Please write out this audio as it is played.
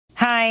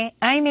Hi,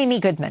 I'm Amy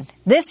Goodman.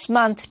 This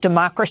month,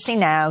 Democracy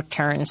Now!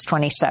 Turns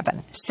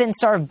 27.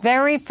 Since our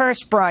very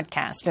first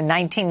broadcast in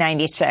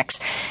 1996,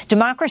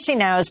 Democracy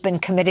Now! Has been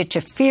committed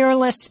to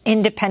fearless,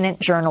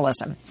 independent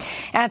journalism.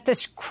 At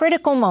this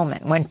critical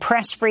moment when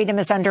press freedom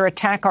is under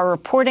attack, our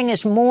reporting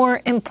is more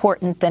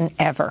important than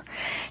ever.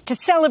 To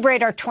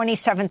celebrate our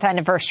 27th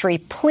anniversary,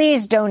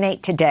 please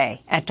donate today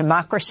at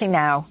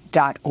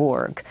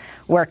democracynow.org.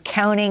 We're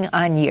counting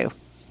on you.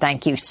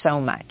 Thank you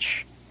so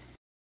much.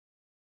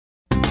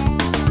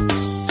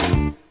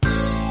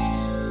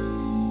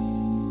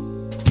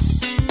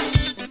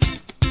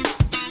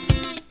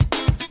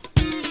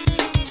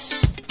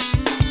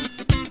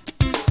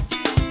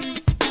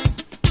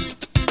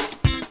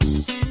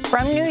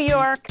 From New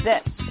York,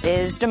 this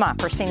is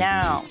Democracy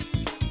Now!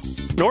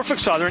 Norfolk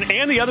Southern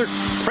and the other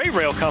freight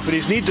rail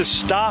companies need to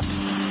stop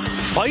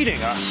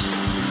fighting us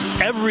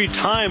every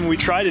time we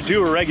try to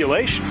do a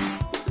regulation.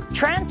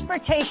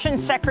 Transportation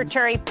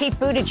Secretary Pete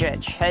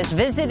Buttigieg has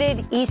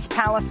visited East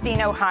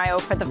Palestine, Ohio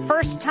for the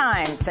first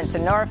time since a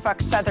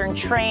Norfolk Southern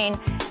train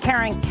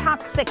carrying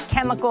toxic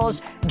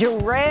chemicals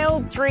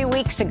derailed 3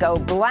 weeks ago,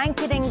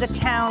 blanketing the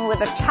town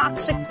with a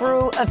toxic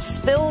brew of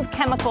spilled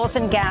chemicals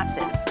and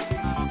gases.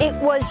 It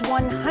was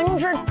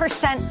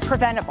 100%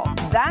 preventable.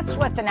 That's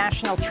what the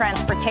National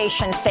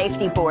Transportation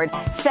Safety Board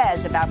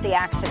says about the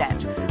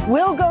accident.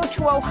 We'll go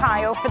to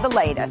Ohio for the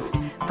latest.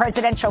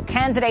 Presidential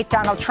candidate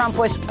Donald Trump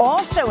was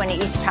also in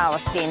East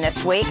Palestine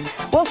this week.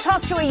 We'll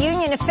talk to a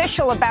union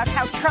official about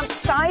how Trump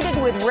sided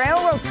with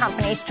railroad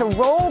companies to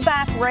roll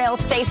back rail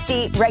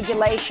safety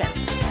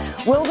regulations.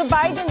 Will the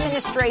Biden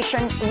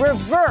administration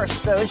reverse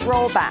those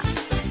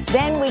rollbacks?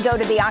 Then we go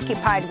to the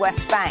occupied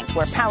West Bank,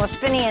 where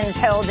Palestinians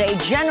held a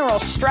general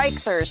strike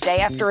Thursday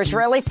after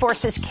Israeli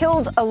forces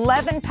killed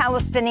 11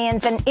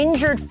 Palestinians and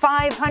injured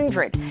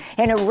 500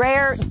 in a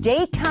rare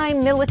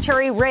daytime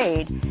military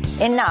raid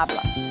in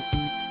Nablus.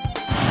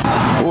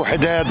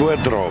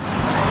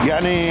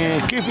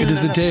 It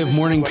is a day of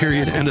mourning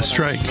period and a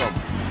strike.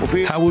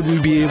 How would we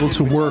be able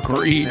to work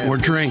or eat or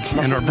drink,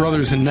 and our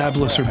brothers in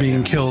Nablus are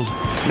being killed?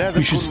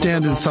 We should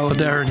stand in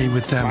solidarity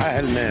with them,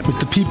 with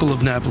the people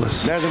of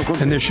Nablus,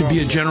 and there should be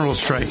a general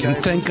strike. And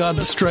thank God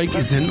the strike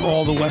is in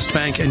all the West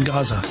Bank and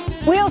Gaza.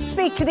 We'll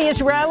speak to the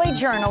Israeli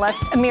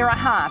journalist Amira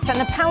Haas and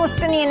the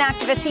Palestinian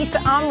activist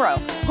Issa Amro,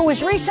 who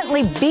was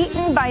recently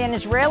beaten by an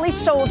Israeli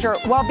soldier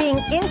while being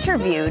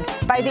interviewed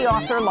by the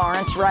author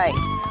Lawrence Wright.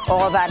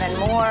 All that and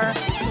more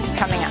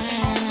coming up.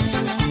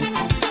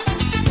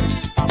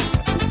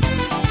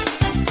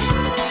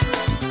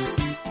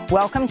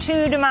 Welcome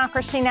to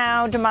Democracy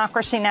Now!,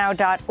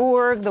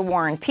 democracynow.org, the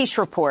War and Peace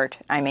Report.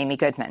 I'm Amy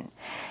Goodman.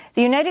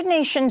 The United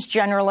Nations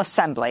General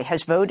Assembly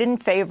has voted in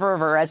favor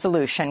of a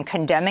resolution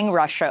condemning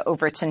Russia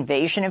over its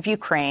invasion of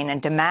Ukraine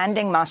and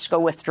demanding Moscow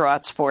withdraw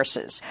its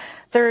forces.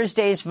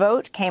 Thursday's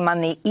vote came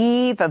on the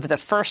eve of the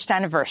first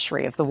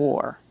anniversary of the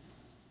war.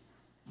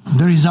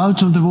 The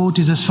result of the vote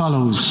is as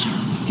follows.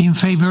 In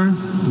favor,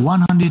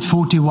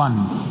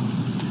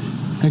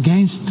 141.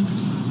 Against,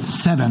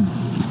 7.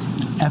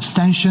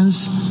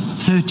 Abstentions,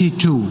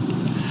 32.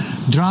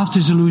 Draft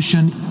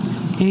resolution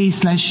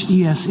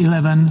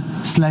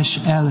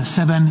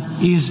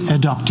A/ES11/L7 is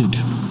adopted.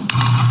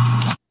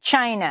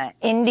 China,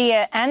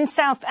 India, and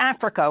South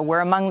Africa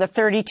were among the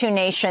 32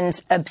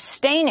 nations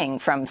abstaining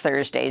from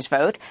Thursday's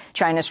vote.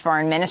 China's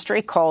foreign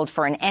ministry called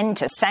for an end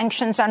to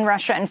sanctions on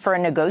Russia and for a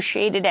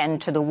negotiated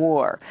end to the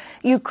war.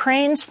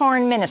 Ukraine's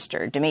foreign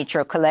minister,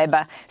 Dmytro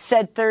Kuleba,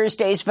 said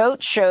Thursday's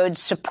vote showed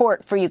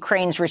support for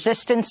Ukraine's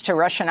resistance to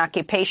Russian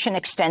occupation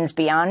extends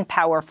beyond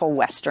powerful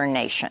Western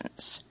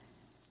nations.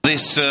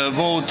 This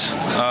vote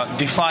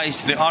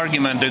defies the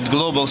argument that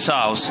Global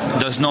South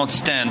does not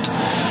stand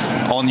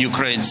on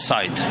Ukraine's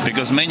side,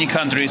 because many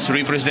countries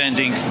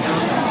representing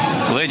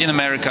Latin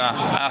America,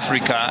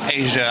 Africa,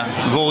 Asia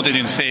voted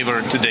in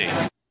favor today.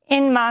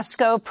 In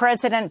Moscow,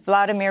 President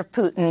Vladimir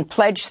Putin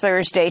pledged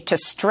Thursday to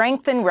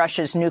strengthen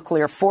Russia's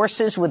nuclear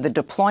forces with the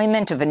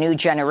deployment of a new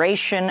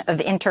generation of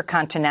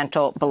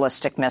intercontinental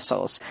ballistic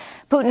missiles.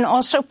 Putin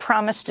also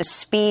promised to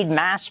speed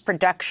mass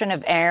production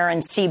of air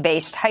and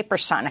sea-based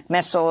hypersonic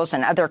missiles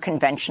and other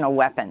conventional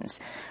weapons.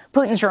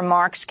 Putin's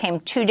remarks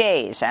came 2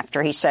 days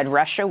after he said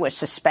Russia was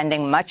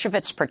suspending much of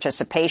its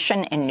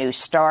participation in New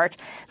START,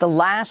 the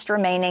last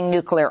remaining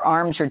nuclear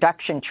arms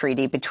reduction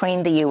treaty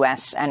between the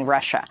U.S. and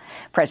Russia.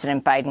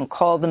 President Biden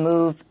called the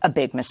move a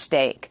big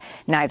mistake.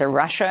 Neither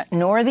Russia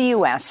nor the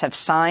U.S. have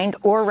signed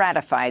or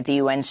ratified the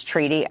UN's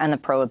treaty on the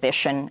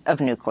prohibition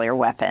of nuclear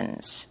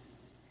weapons.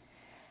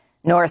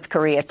 North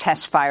Korea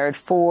test-fired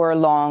 4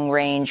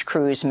 long-range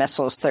cruise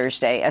missiles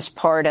Thursday as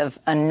part of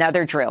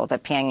another drill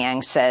that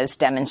Pyongyang says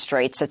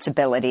demonstrates its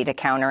ability to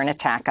counter an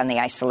attack on the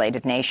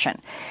isolated nation.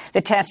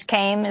 The test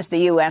came as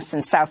the U.S.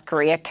 and South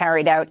Korea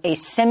carried out a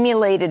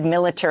simulated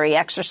military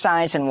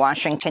exercise in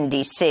Washington,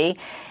 D.C.,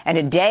 and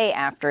a day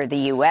after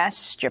the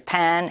U.S.,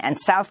 Japan, and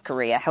South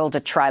Korea held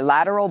a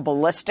trilateral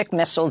ballistic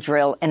missile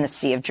drill in the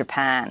Sea of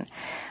Japan.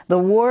 The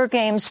war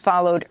games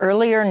followed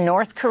earlier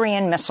North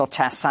Korean missile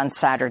tests on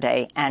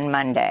Saturday and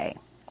Monday.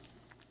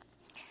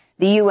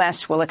 The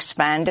U.S. will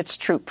expand its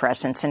troop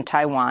presence in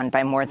Taiwan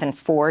by more than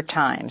 4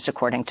 times,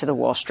 according to the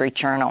Wall Street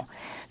Journal.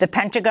 The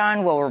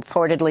Pentagon will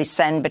reportedly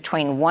send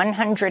between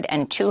 100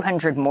 and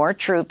 200 more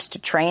troops to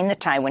train the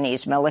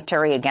Taiwanese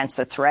military against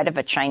the threat of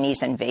a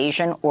Chinese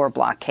invasion or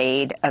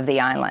blockade of the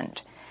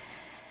island.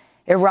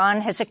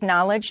 Iran has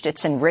acknowledged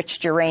its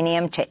enriched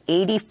uranium to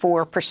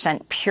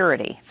 84%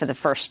 purity for the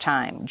first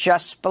time,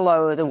 just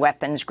below the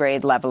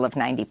weapons-grade level of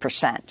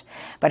 90%.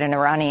 But an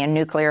Iranian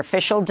nuclear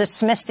official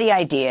dismissed the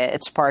idea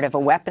it's part of a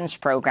weapons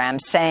program,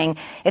 saying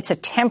it's a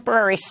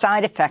temporary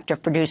side effect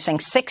of producing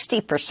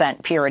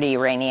 60% purity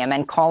uranium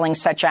and calling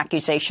such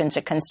accusations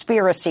a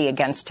conspiracy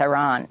against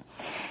Tehran.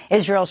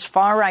 Israel's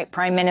far-right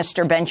Prime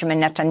Minister Benjamin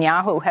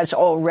Netanyahu has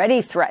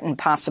already threatened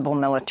possible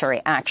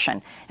military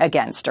action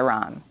against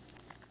Iran.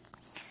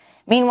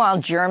 Meanwhile,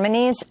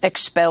 Germany's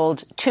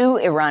expelled 2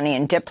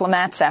 Iranian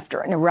diplomats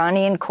after an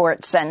Iranian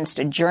court sentenced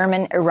a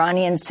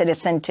German-Iranian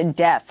citizen to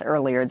death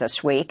earlier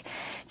this week.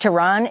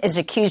 Tehran is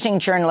accusing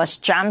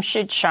journalist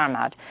Jamshid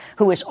Sharmat,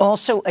 who is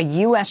also a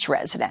U.S.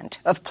 resident,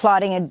 of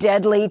plotting a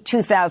deadly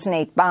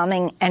 2008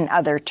 bombing and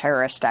other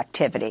terrorist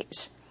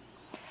activities.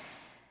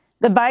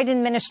 The Biden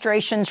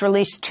administration's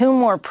released 2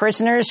 more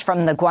prisoners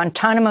from the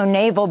Guantanamo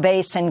naval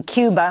base in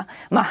Cuba.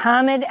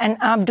 Mohammed and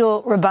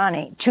Abdul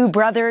Rabbani, 2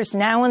 brothers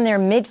now in their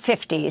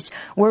mid-50s,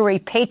 were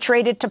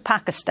repatriated to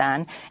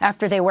Pakistan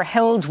after they were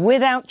held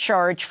without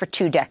charge for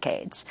 2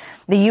 decades.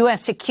 The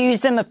U.S.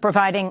 accused them of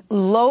providing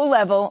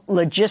low-level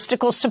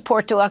logistical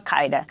support to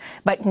al-Qaeda,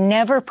 but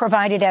never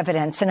provided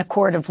evidence in a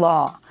court of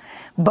law.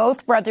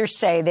 Both brothers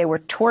say they were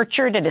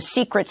tortured at a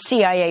secret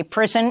CIA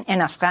prison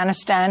in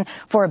Afghanistan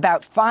for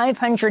about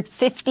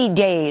 550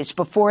 days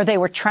before they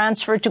were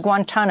transferred to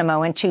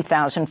Guantanamo in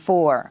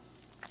 2004.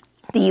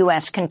 The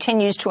U.S.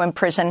 continues to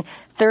imprison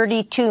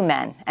 32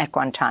 men at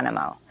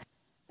Guantanamo.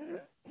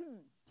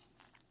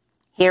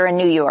 Here in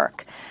New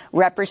York,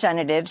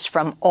 representatives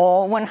from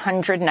all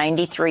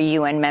 193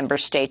 UN member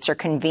states are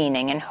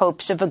convening in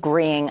hopes of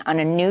agreeing on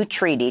a new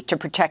treaty to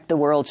protect the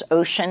world's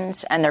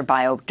oceans and their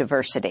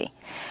biodiversity.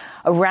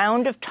 A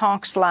round of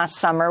talks last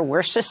summer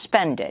were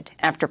suspended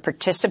after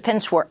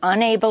participants were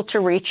unable to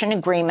reach an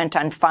agreement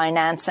on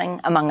financing,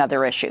 among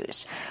other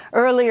issues.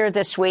 Earlier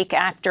this week,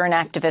 actor and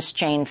activist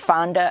Jane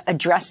Fonda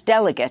addressed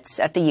delegates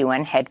at the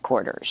UN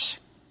headquarters.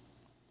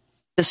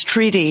 This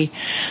treaty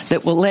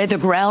that will lay the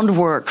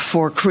groundwork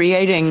for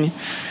creating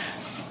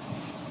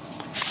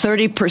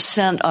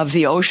 30% of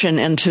the ocean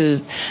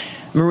into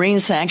marine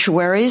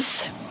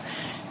sanctuaries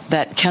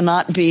that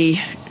cannot be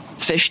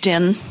fished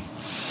in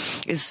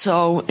is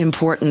so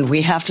important.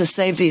 We have to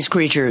save these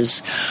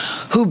creatures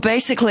who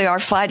basically are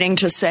fighting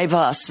to save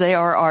us. They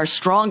are our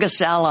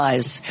strongest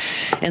allies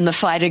in the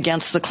fight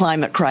against the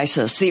climate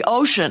crisis. The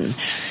ocean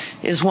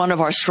is one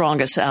of our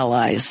strongest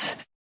allies.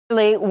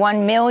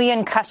 1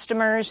 million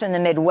customers in the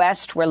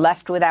Midwest were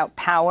left without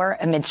power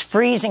amidst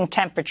freezing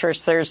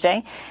temperatures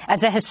Thursday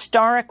as a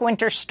historic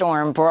winter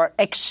storm brought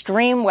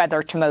extreme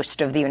weather to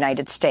most of the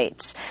United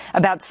States.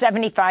 About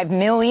 75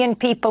 million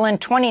people in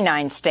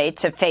 29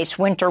 states have faced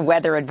winter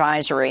weather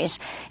advisories.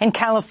 In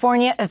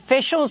California,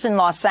 officials in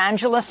Los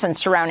Angeles and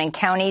surrounding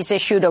counties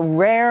issued a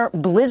rare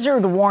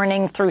blizzard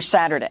warning through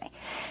Saturday.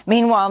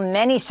 Meanwhile,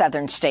 many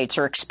southern states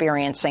are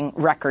experiencing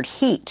record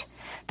heat.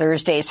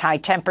 Thursday's high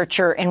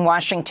temperature in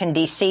Washington,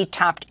 D.C.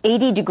 topped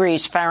 80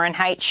 degrees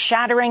Fahrenheit,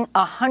 shattering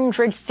a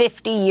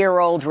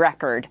 150-year-old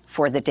record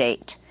for the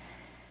date.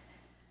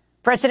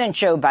 President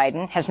Joe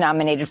Biden has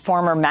nominated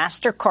former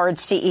MasterCard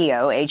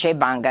CEO Ajay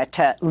Banga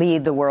to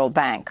lead the World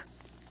Bank.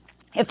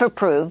 If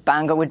approved,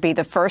 Banga would be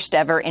the first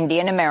ever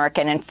Indian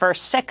American and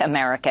first Sikh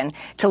American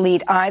to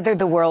lead either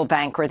the World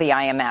Bank or the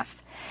IMF.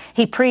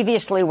 He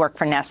previously worked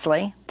for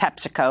Nestle,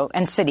 PepsiCo,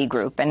 and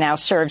Citigroup, and now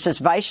serves as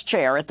vice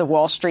chair at the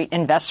Wall Street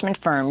investment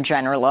firm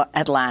General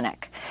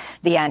Atlantic.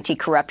 The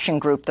anti-corruption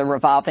group, the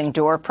Revolving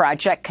Door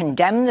Project,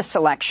 condemned the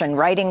selection,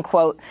 writing,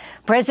 quote,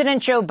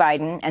 President Joe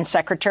Biden and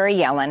Secretary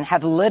Yellen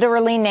have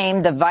literally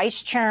named the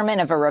vice chairman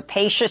of a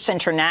rapacious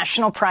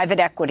international private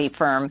equity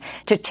firm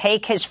to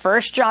take his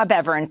first job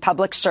ever in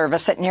public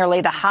service at nearly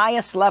the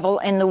highest level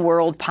in the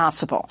world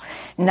possible.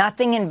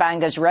 Nothing in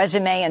Banga's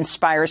resume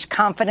inspires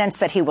confidence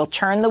that he will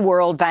turn the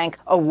World Bank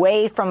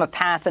away from a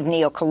path of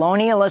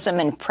neocolonialism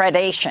and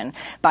predation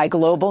by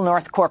global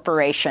North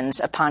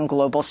corporations upon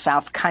global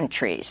South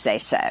countries, they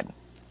said.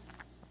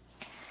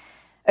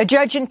 A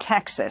judge in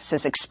Texas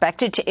is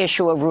expected to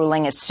issue a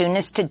ruling as soon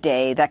as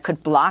today that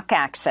could block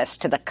access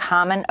to the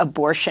common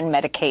abortion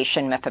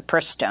medication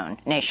mifepristone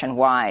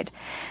nationwide.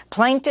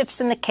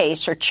 Plaintiffs in the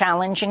case are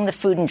challenging the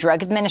Food and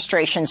Drug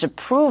Administration's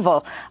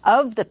approval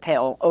of the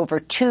pill over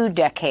 2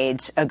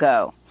 decades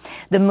ago.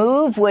 The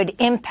move would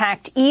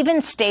impact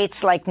even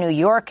states like New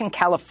York and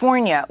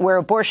California, where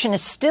abortion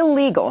is still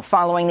legal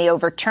following the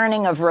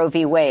overturning of Roe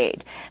v.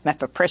 Wade.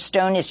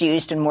 Mifepristone is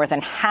used in more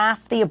than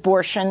half the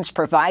abortions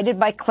provided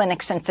by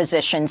clinics and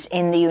physicians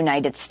in the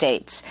United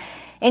States.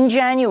 In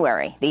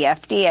January, the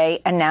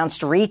FDA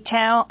announced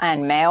retail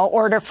and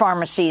mail-order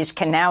pharmacies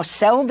can now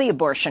sell the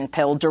abortion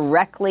pill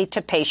directly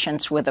to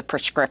patients with a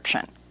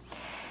prescription.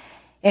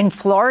 In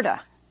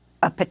Florida,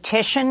 a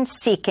petition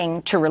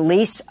seeking to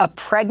release a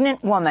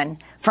pregnant woman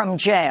from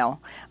jail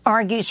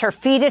argues her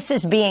fetus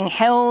is being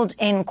held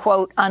in,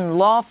 quote,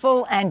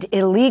 unlawful and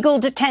illegal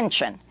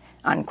detention,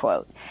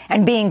 unquote,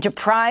 and being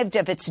deprived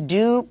of its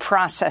due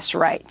process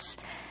rights.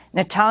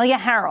 Natalia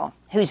Harrell,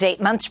 who's 8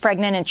 months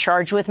pregnant and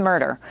charged with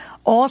murder,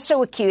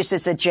 also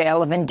accuses the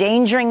jail of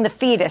endangering the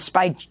fetus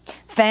by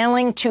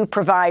failing to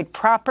provide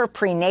proper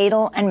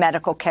prenatal and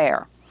medical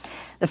care.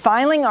 The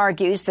filing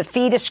argues the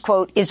fetus,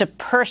 quote, is a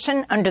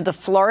person under the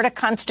Florida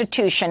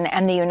Constitution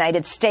and the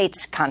United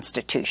States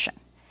Constitution.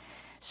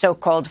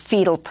 So-called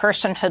fetal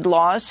personhood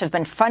laws have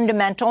been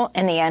fundamental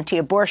in the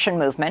anti-abortion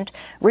movement.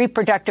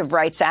 Reproductive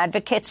rights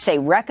advocates say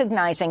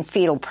recognizing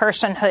fetal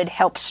personhood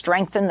helps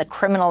strengthen the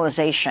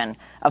criminalization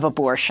of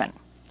abortion.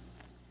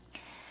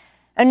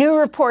 A new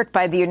report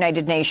by the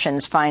United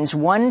Nations finds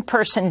one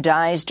person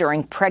dies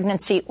during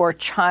pregnancy or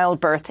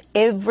childbirth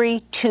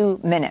every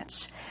 2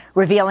 minutes,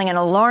 revealing an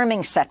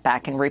alarming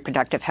setback in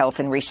reproductive health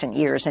in recent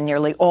years in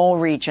nearly all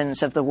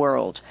regions of the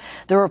world.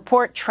 The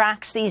report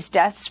tracks these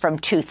deaths from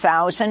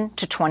 2000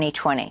 to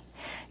 2020.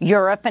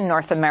 Europe and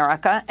North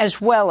America, as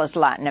well as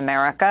Latin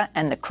America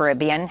and the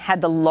Caribbean,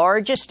 had the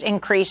largest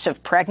increase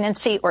of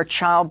pregnancy or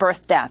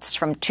childbirth deaths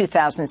from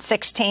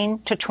 2016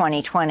 to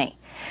 2020.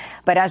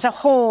 But as a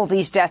whole,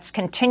 these deaths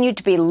continue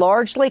to be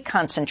largely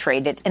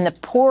concentrated in the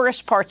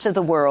poorest parts of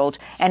the world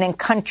and in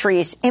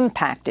countries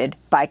impacted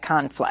by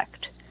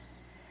conflict.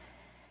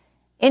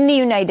 In the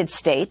United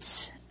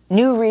States,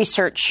 new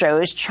research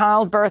shows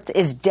childbirth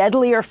is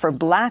deadlier for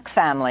Black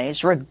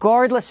families,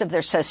 regardless of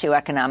their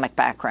socioeconomic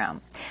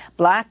background.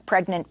 Black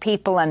pregnant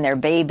people and their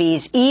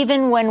babies,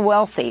 even when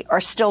wealthy,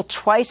 are still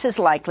twice as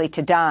likely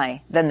to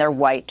die than their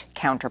white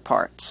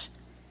counterparts.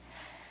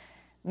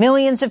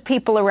 Millions of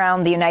people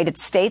around the United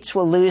States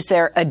will lose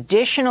their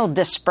additional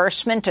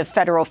disbursement of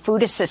federal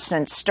food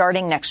assistance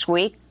starting next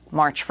week,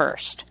 March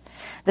 1st.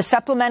 The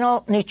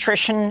Supplemental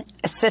Nutrition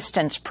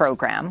Assistance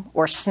Program,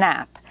 or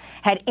SNAP,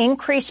 had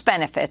increased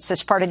benefits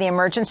as part of the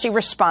emergency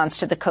response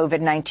to the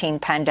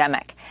COVID-19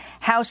 pandemic.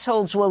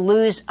 Households will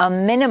lose a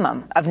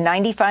minimum of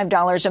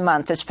 $95 a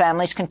month as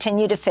families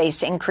continue to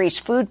face increased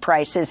food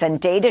prices,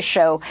 and data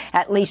show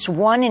at least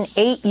 1 in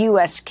 8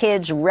 U.S.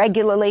 kids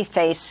regularly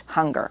face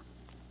hunger.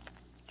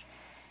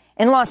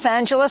 In Los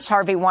Angeles,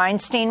 Harvey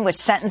Weinstein was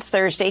sentenced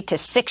Thursday to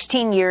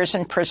 16 years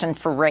in prison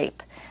for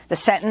rape. The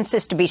sentence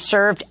is to be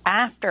served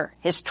after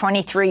his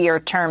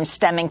 23-year term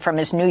stemming from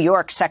his New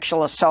York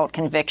sexual assault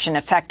conviction,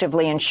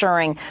 effectively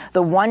ensuring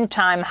the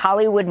one-time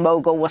Hollywood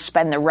mogul will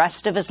spend the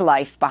rest of his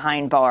life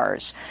behind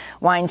bars.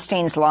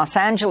 Weinstein's Los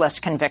Angeles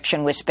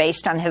conviction was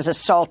based on his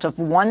assault of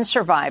one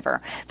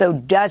survivor, though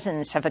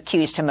dozens have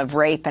accused him of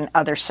rape and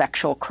other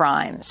sexual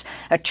crimes.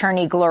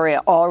 Attorney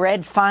Gloria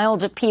Allred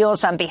filed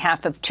appeals on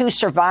behalf of 2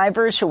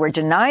 survivors who were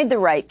denied the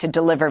right to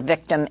deliver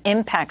victim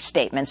impact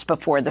statements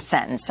before the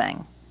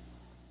sentencing.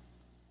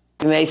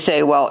 You may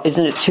say, well,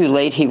 isn't it too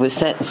late he was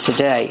sentenced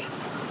today?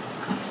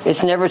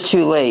 It's never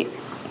too late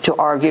to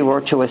argue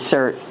or to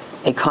assert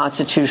a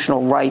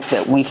constitutional right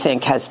that we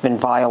think has been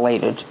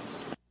violated.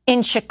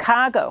 In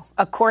Chicago,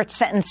 a court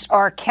sentenced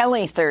R.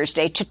 Kelly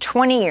Thursday to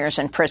 20 years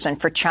in prison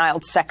for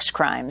child sex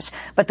crimes.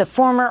 But the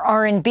former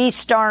R&B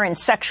star and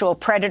sexual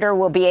predator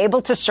will be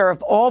able to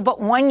serve all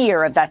but 1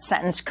 year of that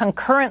sentence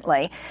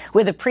concurrently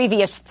with a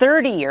previous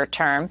 30-year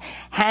term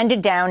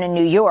handed down in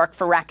New York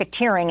for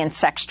racketeering and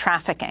sex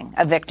trafficking.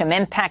 A victim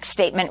impact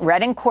statement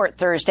read in court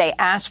Thursday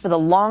asked for the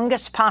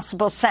longest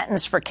possible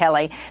sentence for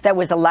Kelly that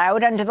was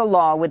allowed under the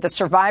law, with the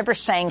survivor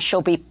saying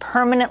she'll be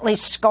permanently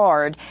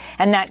scarred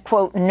and that,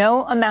 quote,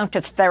 no amount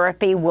of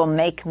therapy will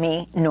make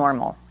me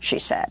normal, she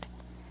said.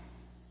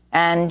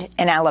 And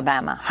in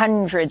Alabama,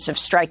 hundreds of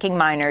striking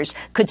miners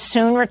could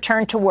soon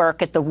return to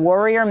work at the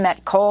Warrior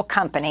Met Coal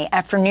Company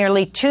after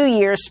nearly 2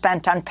 years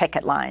spent on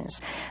picket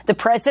lines. The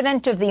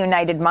president of the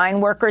United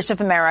Mine Workers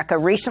of America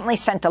recently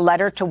sent a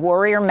letter to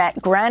Warrior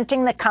Met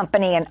granting the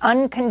company an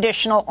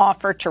unconditional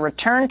offer to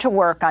return to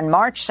work on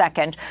March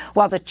 2nd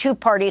while the 2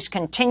 parties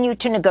continue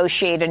to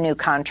negotiate a new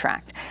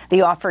contract.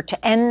 The offer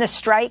to end the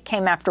strike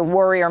came after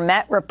Warrior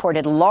Met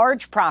reported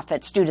large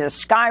profits due to the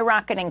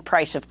skyrocketing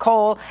price of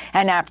coal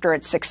and after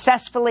it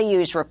successfully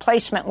used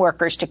replacement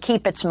workers to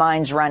keep its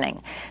mines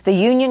running. The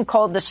union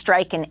called the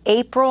strike in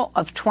April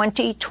of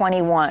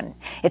 2021.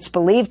 It's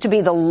believed to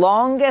be the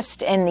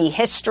longest in the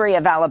history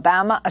of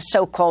Alabama, a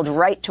so-called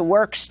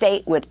right-to-work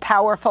state with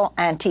powerful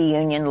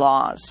anti-union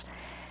laws.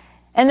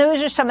 And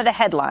those are some of the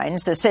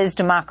headlines. This is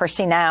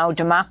Democracy Now!,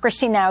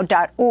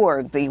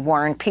 democracynow.org, the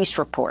War and Peace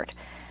Report.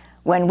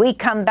 When we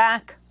come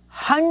back,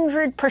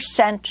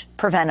 100%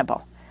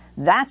 preventable.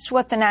 That's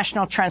what the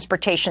National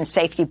Transportation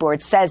Safety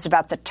Board says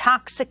about the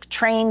toxic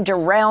train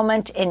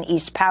derailment in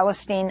East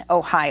Palestine,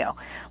 Ohio.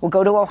 We'll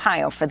go to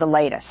Ohio for the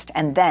latest,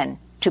 and then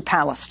to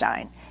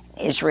Palestine,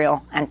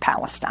 Israel and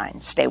Palestine.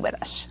 Stay with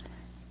us.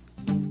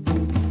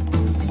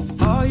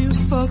 All you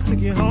folks like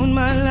you own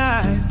my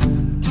life.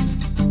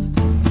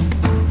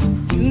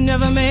 You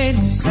never made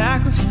a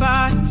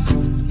sacrifice.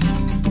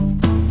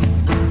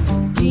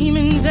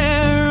 Demons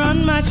there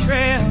on my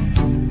trail.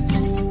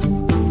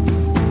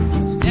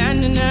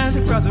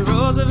 across the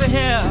roads of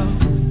hell.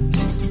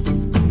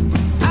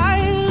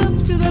 I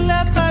look to the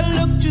left,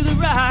 I look to the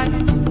right.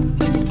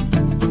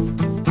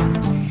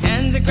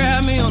 Hands that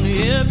grab me on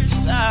every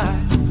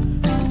side.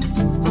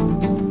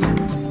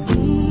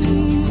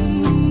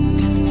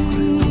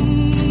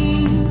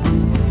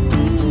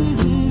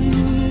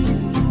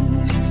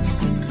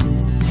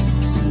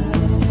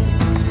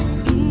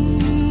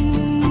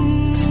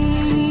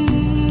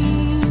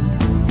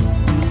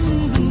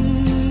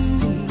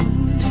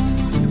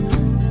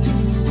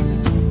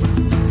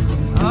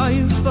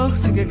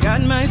 Folks think I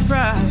got my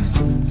price,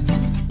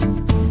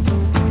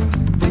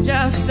 which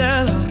I'll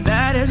sell,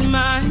 that is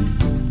mine.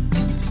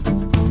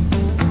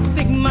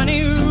 Think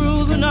money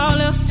rules when all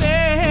else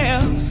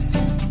fails.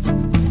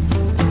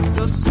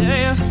 Go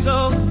sell your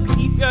soul,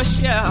 keep your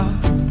shell.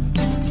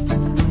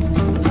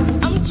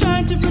 I'm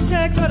trying to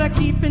protect what I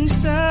keep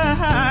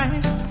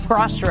inside.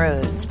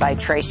 Crossroads by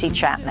Tracy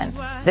Chapman.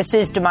 This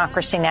is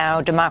Democracy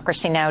Now!,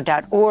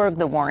 democracynow.org,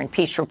 The War and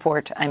Peace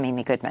Report. I'm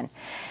Amy Goodman.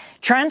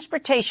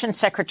 Transportation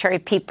Secretary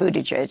Pete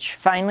Buttigieg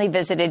finally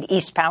visited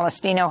East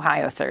Palestine,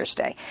 Ohio,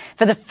 Thursday.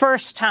 For the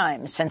first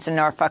time since a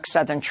Norfolk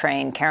Southern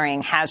train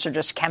carrying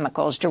hazardous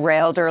chemicals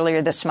derailed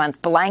earlier this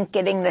month,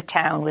 blanketing the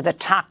town with a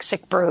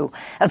toxic brew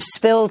of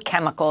spilled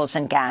chemicals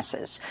and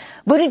gases.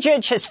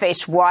 Buttigieg has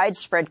faced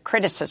widespread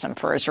criticism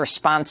for his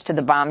response to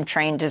the bomb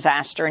train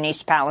disaster in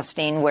East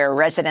Palestine, where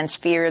residents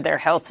fear their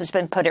health has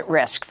been put at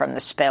risk from the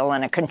spill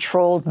and a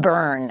controlled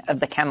burn of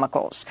the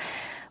chemicals.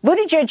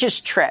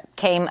 Buttigieg's trip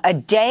came a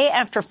day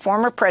after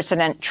former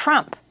President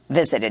Trump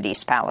visited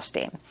East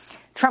Palestine.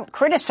 Trump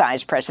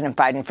criticized President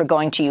Biden for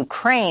going to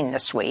Ukraine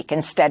this week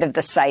instead of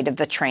the site of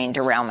the train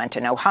derailment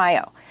in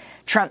Ohio.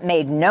 Trump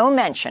made no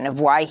mention of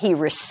why he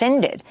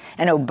rescinded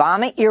an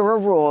Obama-era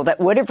rule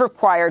that would have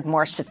required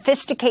more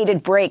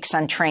sophisticated brakes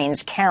on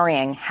trains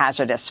carrying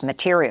hazardous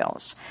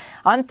materials.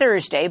 On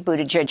Thursday,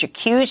 Buttigieg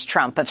accused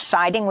Trump of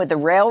siding with the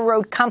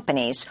railroad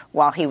companies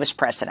while he was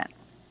president.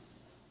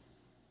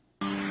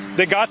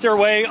 They got their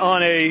way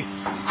on a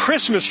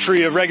Christmas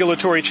tree of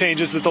regulatory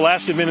changes that the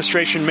last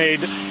administration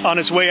made on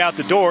its way out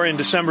the door in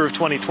December of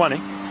 2020.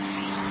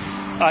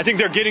 I think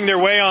they're getting their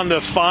way on the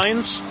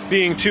fines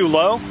being too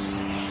low.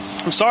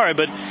 I'm sorry,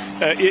 but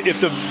if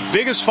the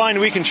biggest fine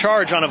we can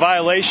charge on a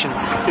violation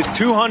is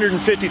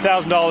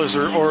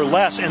 $250,000 or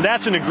less, and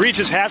that's an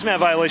egregious hazmat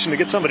violation to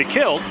get somebody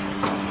killed,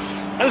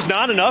 that is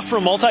not enough for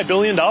a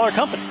multi-billion-dollar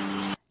company.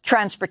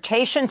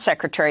 Transportation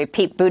Secretary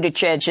Pete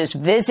Buttigieg's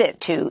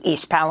visit to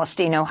East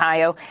Palestine,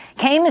 Ohio,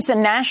 came as the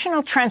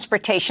National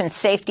Transportation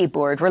Safety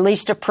Board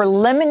released a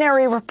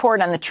preliminary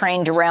report on the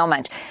train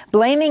derailment,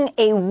 blaming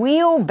a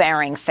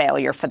wheel-bearing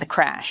failure for the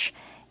crash.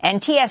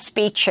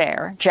 NTSB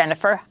Chair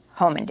Jennifer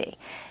Homendy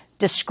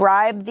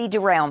described the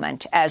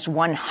derailment as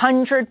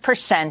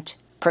 100%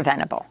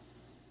 preventable.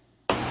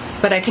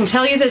 But I can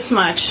tell you this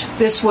much,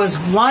 this was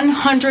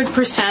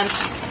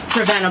 100%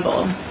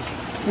 preventable.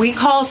 We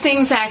call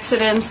things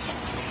accidents.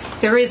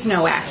 There is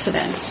no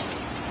accident.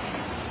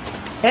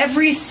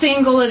 Every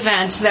single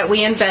event that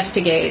we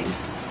investigate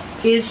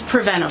is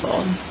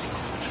preventable.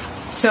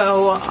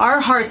 So our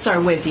hearts are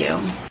with you.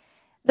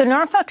 The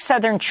Norfolk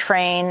Southern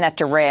train that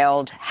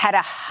derailed had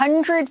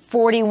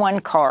 141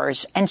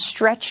 cars and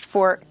stretched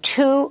for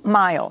 2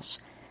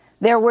 miles.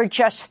 There were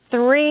just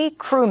 3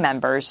 crew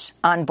members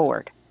on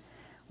board.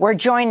 We're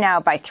joined now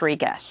by 3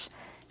 guests.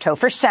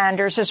 Topher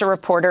Sanders is a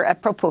reporter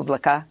at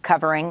ProPublica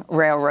covering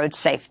railroad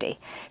safety.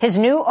 His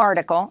new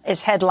article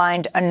is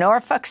headlined, "A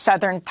Norfolk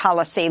Southern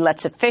Policy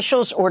Lets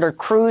Officials Order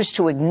Crews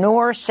to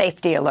Ignore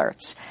Safety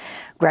Alerts."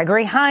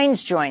 Gregory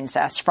Hines joins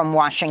us from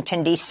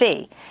Washington,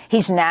 D.C.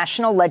 He's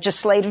National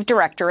Legislative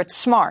Director at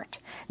SMART,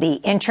 the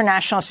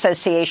International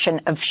Association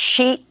of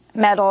Sheet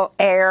Metal,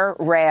 Air,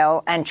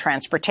 Rail, and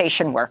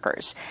Transportation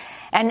Workers.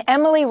 And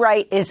Emily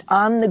Wright is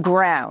on the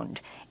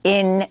ground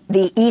in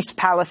the East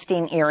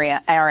Palestine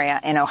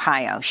area in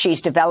Ohio.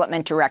 She's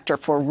Development Director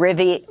for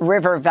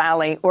River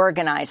Valley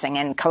Organizing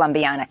in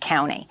Columbiana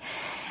County.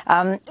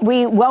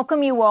 We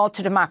welcome you all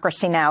to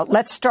Democracy Now!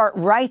 Let's start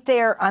right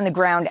there on the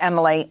ground,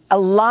 Emily. A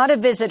lot of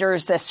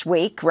visitors this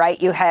week, right?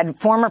 You had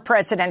former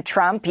President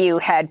Trump, you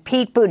had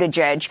Pete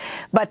Buttigieg,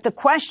 but the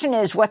question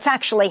is what's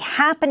actually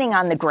happening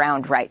on the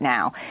ground right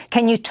now?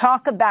 Can you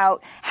talk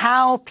about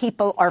how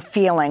people are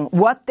feeling,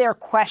 what their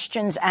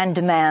questions and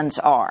demands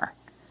are?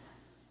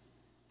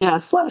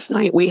 Yes, last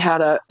night we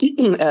had a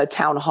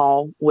town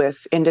hall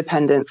with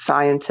independent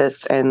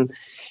scientists and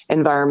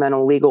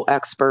environmental legal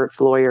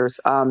experts, lawyers,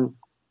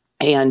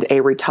 and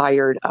a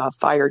retired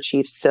fire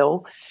chief,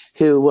 Sill,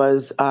 who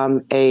was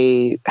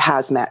a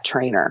hazmat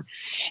trainer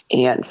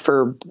and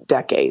for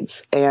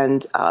decades.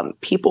 And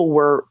people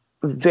were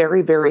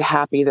very, very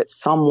happy that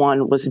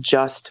someone was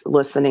just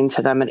listening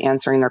to them and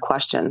answering their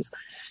questions.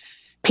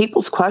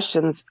 People's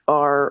questions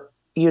are,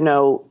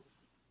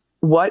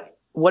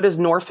 what is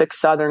Norfolk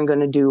Southern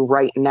going to do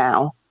right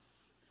now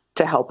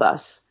to help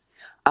us?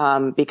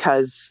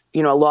 Because,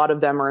 a lot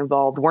of them are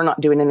involved. We're not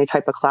doing any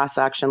type of class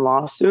action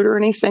lawsuit or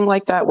anything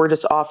like that. We're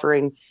just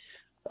offering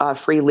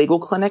free legal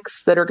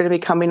clinics that are going to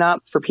be coming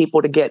up for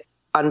people to get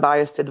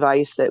unbiased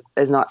advice that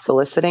is not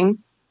soliciting,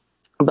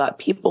 but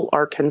people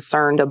are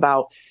concerned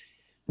about,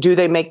 do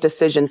they make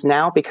decisions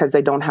now because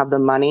they don't have the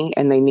money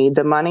and they need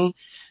the money?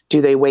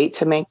 Do they wait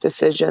to make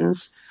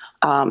decisions?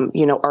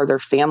 Are their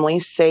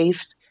families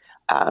safe?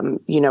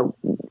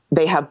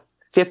 They have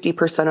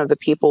 50% of the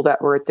people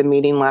that were at the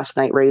meeting last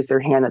night raised their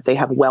hand that they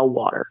have well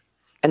water.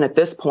 And at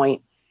this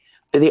point,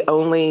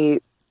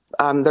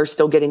 they're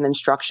still getting the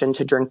instruction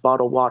to drink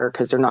bottled water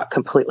because they're not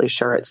completely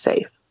sure it's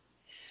safe.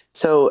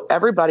 So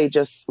everybody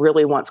just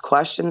really wants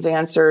questions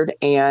answered.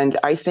 And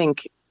I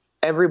think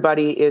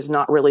everybody is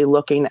not really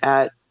looking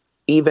at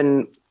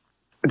even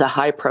the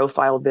high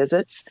profile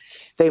visits.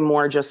 They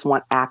more just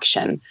want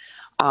action.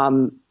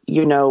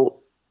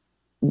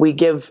 We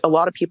give a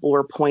lot of people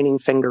are pointing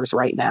fingers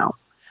right now,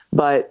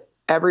 but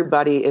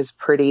everybody is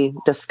pretty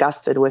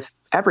disgusted with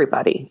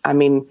everybody. I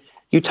mean,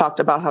 you talked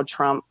about how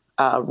Trump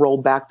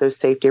rolled back those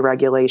safety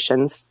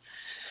regulations.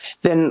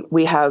 Then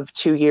we have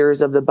 2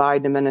 years of the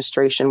Biden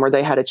administration where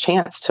they had a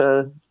chance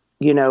to,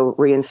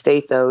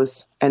 reinstate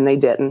those, and they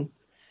didn't.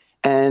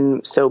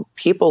 And so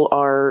people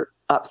are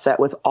upset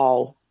with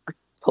all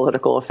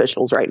political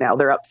officials right now.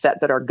 They're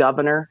upset that our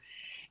governor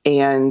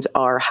and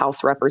our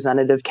House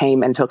representative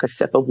came and took a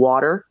sip of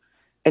water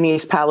in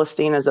East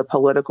Palestine as a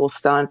political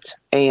stunt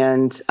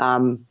and,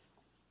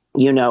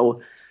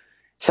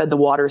 said the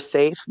water's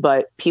safe.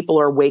 But people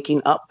are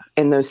waking up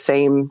in those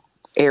same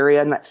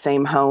area, in that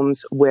same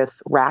homes, with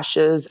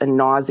rashes and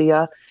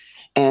nausea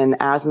and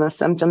asthma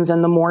symptoms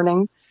in the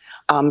morning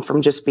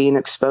from just being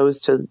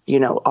exposed to,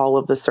 all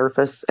of the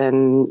surface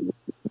and,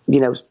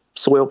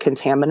 soil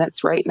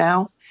contaminants right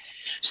now.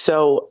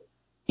 So,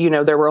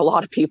 there were a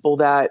lot of people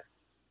that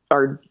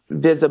are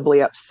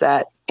visibly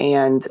upset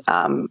and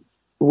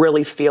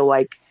really feel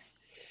like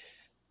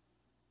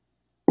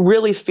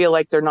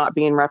they're not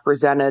being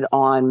represented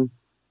on,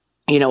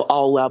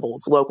 all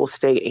levels, local,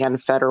 state,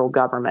 and federal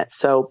government.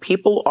 So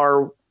people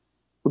are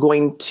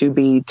going to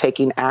be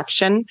taking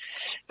action.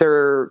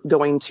 They're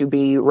going to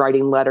be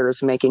writing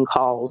letters, making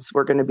calls.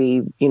 We're going to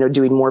be,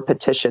 doing more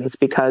petitions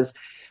because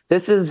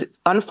this is,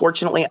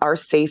 unfortunately, our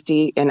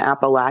safety in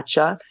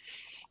Appalachia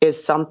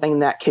is something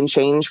that can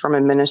change from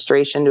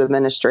administration to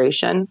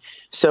administration.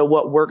 So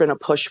what we're going to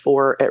push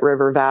for at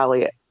River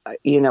Valley,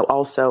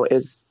 also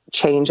is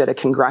change at a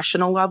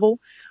congressional level.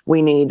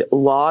 We need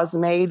laws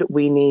made.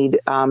 We need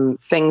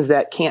things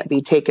that can't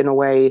be taken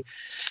away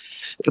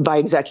by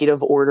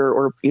executive order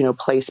or,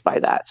 placed by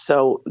that.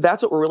 So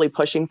that's what we're really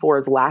pushing for,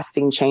 is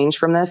lasting change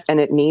from this. And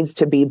it needs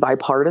to be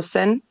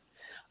bipartisan.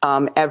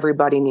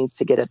 Everybody needs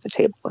to get at the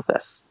table with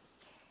this.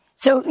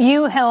 So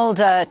you held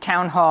a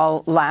town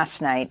hall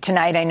last night.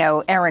 Tonight, I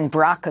know Erin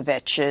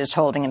Brockovich is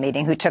holding a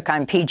meeting, who took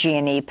on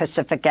PG&E,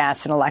 Pacific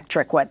Gas and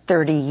Electric,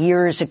 30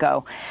 years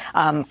ago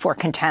for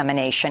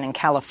contamination in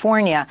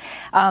California.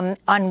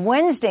 On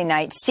Wednesday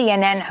night,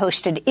 CNN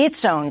hosted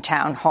its own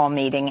town hall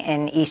meeting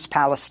in East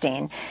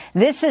Palestine.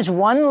 This is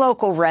one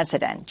local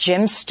resident,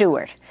 Jim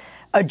Stewart,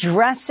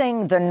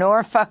 addressing the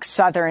Norfolk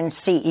Southern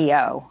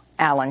CEO,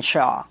 Alan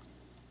Shaw.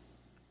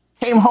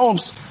 Came home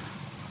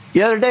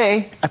the other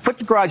day, I put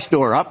the garage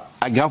door up.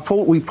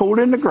 We pulled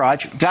in the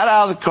garage, got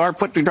out of the car,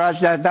 put the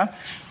garage door down. As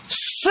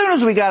soon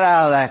as we got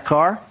out of that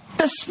car,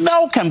 the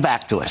smell came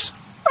back to us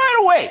right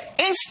away.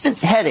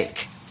 Instant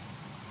headache.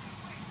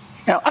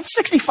 I'm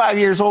 65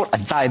 years old, a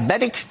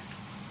diabetic,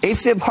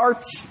 AFib,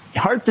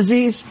 heart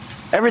disease,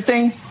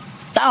 everything.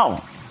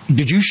 Now,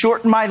 did you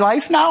shorten my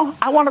life now?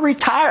 I want to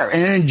retire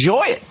and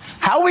enjoy it.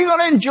 How are we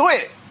going to enjoy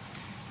it?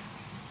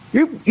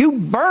 You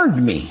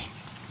burned me.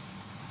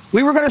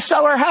 We were going to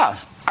sell our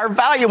house. Our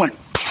value went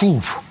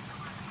poof.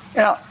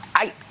 Do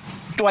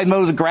I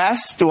mow the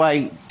grass?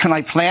 Can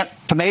I plant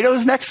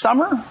tomatoes next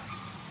summer?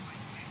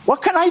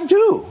 What can I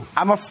do?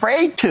 I'm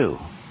afraid to.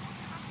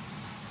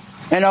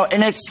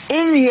 And it's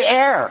in the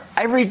air.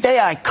 Every day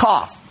I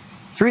cough.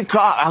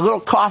 A little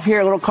cough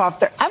here, a little cough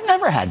there. I've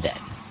never had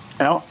that.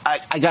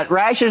 I got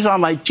rashes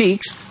on my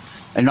cheeks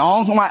and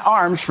all my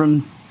arms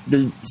from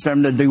the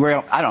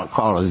derailment. I don't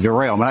call it a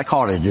derailment. I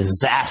call it a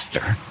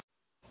disaster.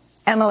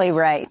 Emily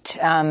Wright,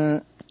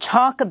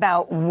 talk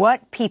about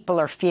what people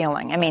are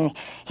feeling. I mean,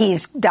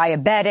 he's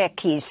diabetic.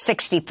 He's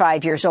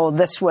 65 years old.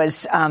 This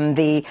was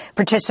the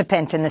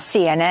participant in the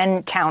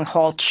CNN town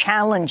hall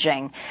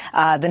challenging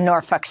the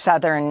Norfolk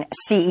Southern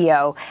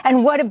CEO.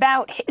 And what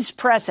about his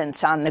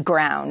presence on the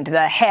ground?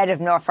 The head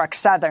of Norfolk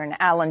Southern,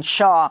 Alan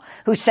Shaw,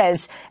 who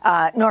says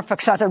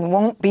Norfolk Southern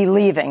won't be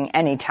leaving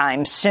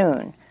anytime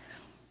soon.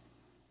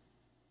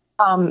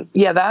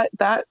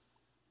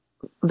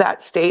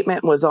 That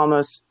statement was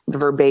almost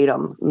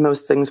verbatim,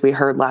 most things we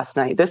heard last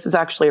night. This is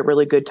actually a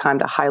really good time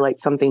to highlight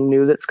something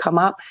new that's come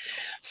up.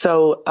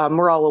 So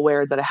we're all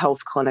aware that a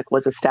health clinic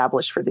was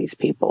established for these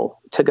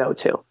people to go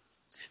to.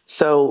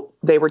 So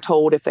they were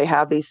told if they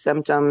have these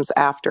symptoms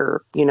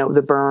after,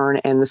 the burn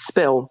and the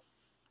spill,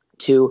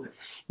 to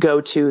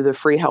go to the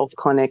free health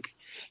clinic.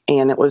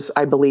 And it was,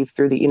 I believe,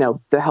 through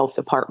the Health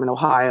Department,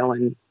 Ohio,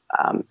 and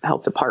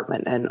Health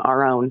Department and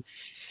our own.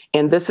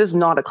 And this is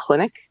not a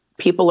clinic.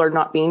 people are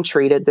not being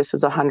treated. This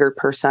is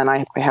 100%.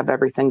 I have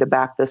everything to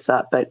back this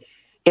up, but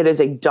it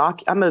is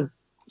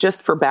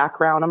just for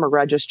background, I'm a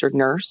registered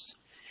nurse,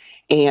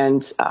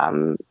 and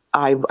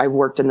I've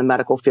worked in the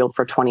medical field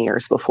for 20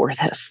 years before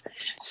this.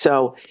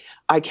 So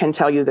I can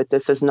tell you that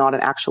this is not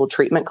an actual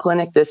treatment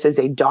clinic. This is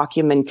a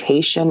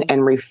documentation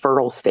and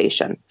referral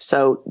station.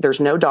 So there's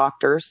no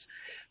doctors,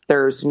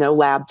 there's no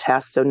lab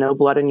tests, so no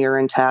blood and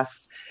urine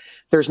tests,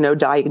 there's no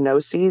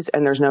diagnoses,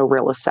 and there's no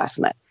real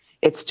assessment.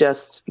 It's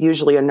just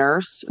usually a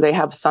nurse. They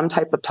have some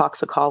type of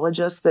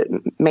toxicologist that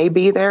may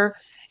be there,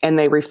 and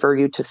they refer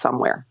you to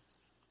somewhere.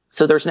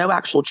 So there's no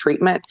actual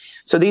treatment.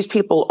 So these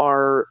people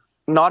are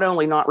not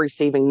only not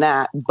receiving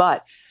that,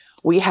 but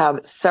we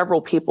have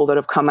several people that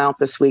have come out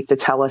this week to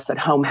tell us that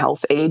home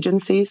health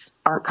agencies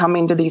aren't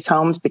coming to these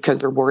homes because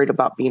they're worried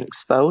about being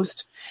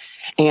exposed.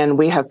 And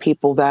we have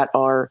people that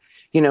are,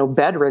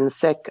 bedridden,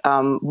 sick.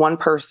 One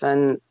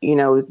person,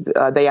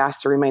 they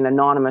asked to remain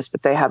anonymous,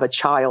 but they have a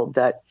child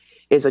that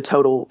has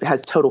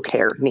total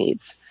care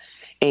needs,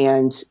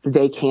 and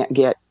they can't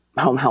get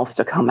home health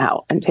to come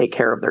out and take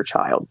care of their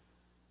child.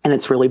 And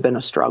it's really been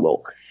a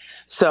struggle.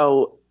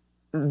 So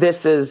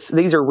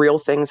these are real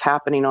things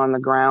happening on the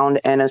ground.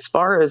 And as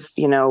far as,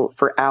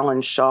 for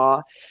Alan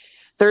Shaw,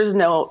 there's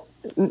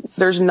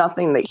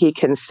nothing that he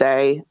can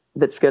say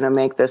that's going to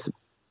make this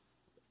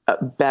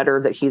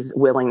better that he's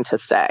willing to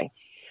say,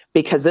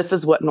 because this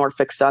is what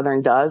Norfolk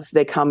Southern does.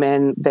 They come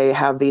in, they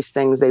have these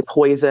things, they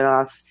poison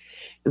us,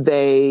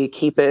 they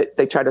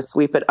try to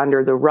sweep it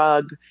under the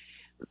rug.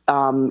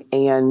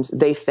 And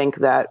they think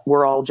that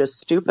we're all just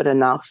stupid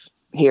enough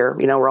here,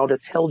 we're all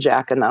just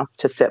hilljack enough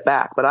to sit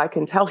back. But I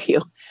can tell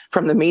you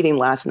from the meeting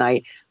last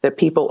night that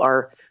people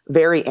are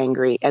very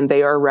angry, and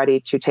they are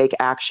ready to take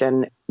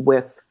action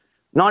with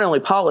not only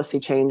policy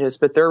changes,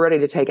 but they're ready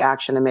to take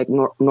action and make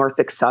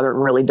Norfolk Southern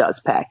really does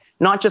pay.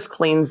 Not just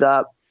cleans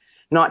up,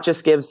 not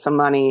just gives some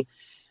money,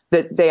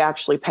 that they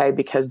actually pay,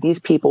 because these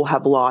people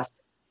have lost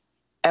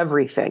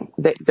everything.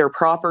 Their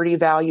property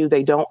value,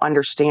 they don't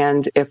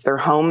understand if their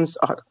homes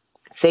are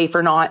safe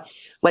or not.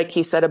 Like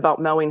he said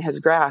about mowing his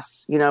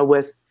grass,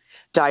 with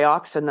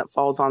dioxin that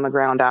falls on the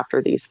ground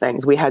after these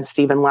things. We had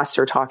Stephen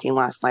Lester talking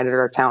last night at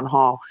our town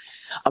hall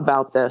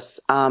about this.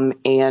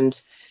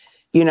 And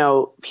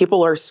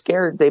people are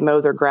scared. They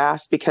mow their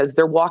grass because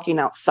they're walking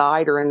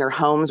outside or in their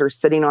homes or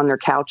sitting on their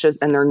couches,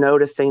 and they're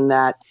noticing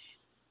that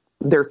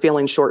they're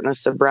feeling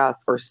shortness of breath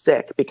or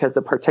sick because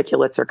the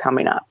particulates are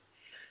coming up.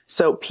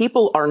 So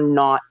people are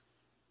not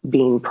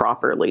being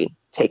properly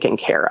taken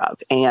care of.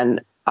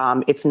 And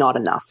it's not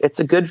enough. It's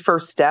a good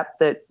first step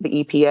that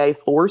the EPA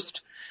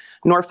forced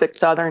Norfolk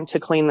Southern to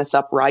clean this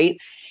up right.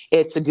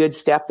 It's a good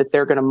step that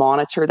they're going to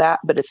monitor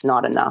that, but it's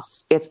not enough.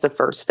 It's the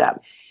first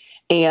step.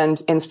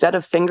 And instead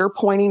of finger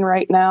pointing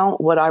right now,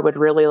 what I would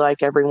really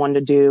like everyone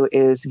to do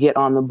is get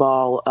on the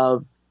ball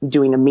of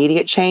doing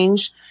immediate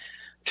change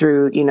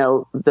through,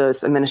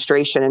 this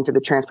administration and through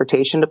the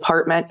transportation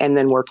department, and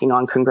then working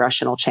on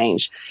congressional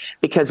change,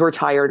 because we're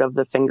tired of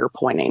the finger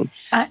pointing.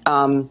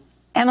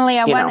 Emily,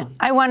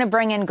 I want to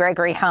bring in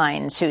Gregory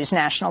Hines, who's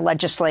National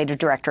Legislative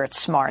Director at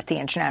SMART, the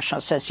International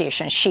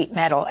Association of Sheet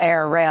Metal,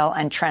 Air, Rail,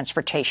 and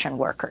Transportation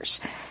Workers.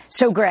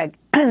 So, Greg,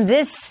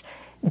 this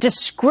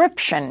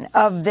description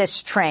of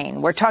this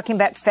train, we're talking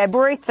about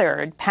February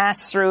 3rd,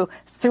 passed through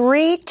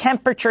 3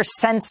 temperature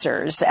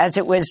sensors as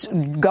it was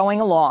going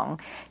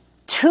along.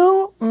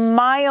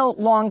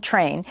 2-mile-long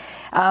train.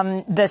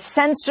 The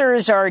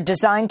sensors are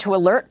designed to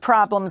alert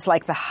problems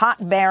like the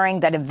hot bearing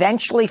that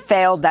eventually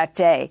failed that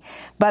day.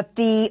 But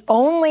the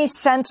only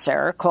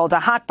sensor, called a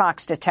hot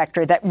box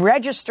detector, that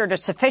registered a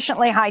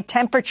sufficiently high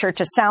temperature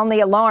to sound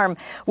the alarm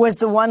was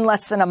the one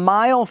less than a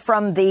mile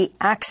from the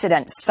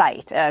accident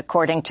site,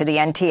 according to the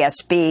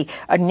NTSB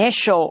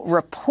initial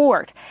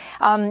report.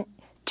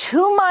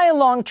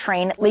 2-mile-long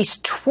train, at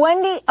least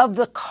 20 of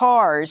the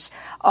cars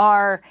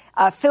are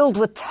filled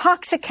with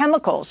toxic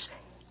chemicals,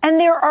 and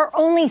there are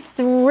only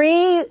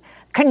 3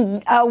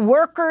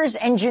 workers,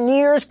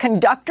 engineers,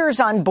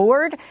 conductors on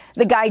board.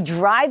 The guy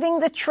driving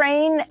the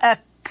train, a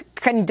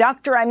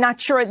conductor, I'm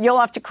not sure, you'll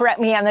have to correct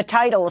me on the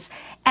titles,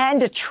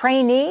 and a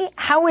trainee.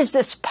 How is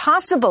this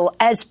possible?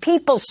 As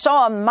people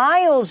saw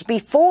miles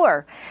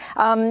before,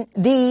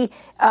 the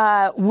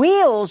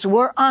wheels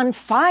were on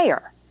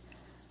fire.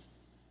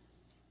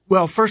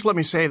 Well, first, let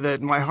me say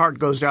that my heart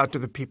goes out to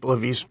the people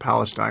of East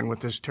Palestine with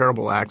this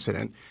terrible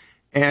accident.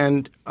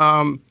 And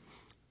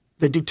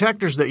the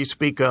detectors that you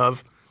speak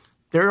of,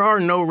 there are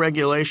no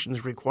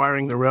regulations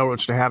requiring the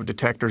railroads to have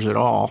detectors at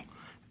all.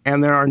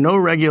 And there are no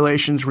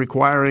regulations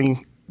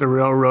requiring the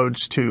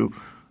railroads to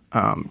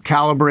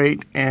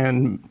calibrate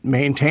and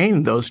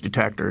maintain those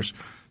detectors.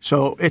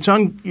 So it's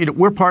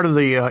we're part of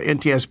the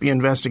NTSB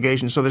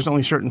investigation, so there's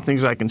only certain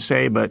things I can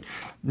say. But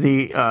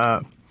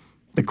the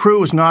crew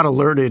was not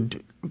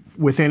alerted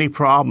with any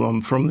problem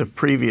from the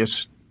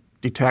previous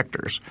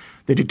detectors.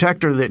 The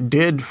detector that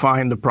did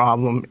find the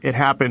problem, it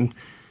happened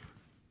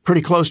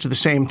pretty close to the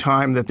same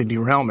time that the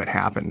derailment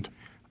happened.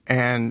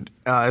 And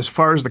as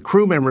far as the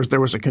crew members,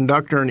 there was a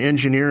conductor, an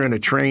engineer, and a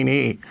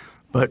trainee.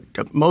 But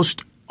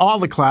all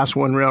the Class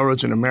 1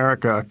 railroads in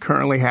America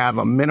currently have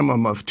a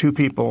minimum of 2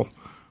 people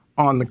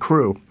on the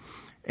crew,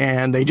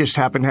 and they just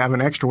happen to have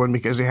an extra one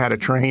because they had a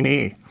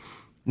trainee.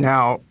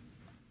 Now,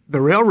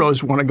 the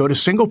railroads want to go to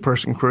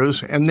single-person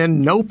crews and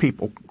then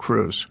no-people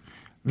crews.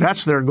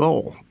 That's their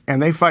goal, and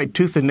they fight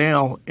tooth and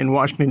nail in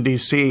Washington,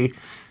 D.C.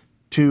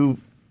 to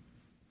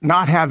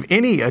not have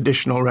any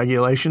additional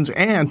regulations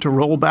and to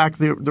roll back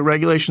the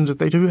regulations that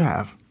they do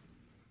have.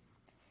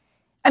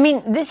 I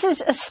mean, this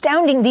is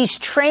astounding. These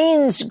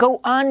trains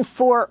go on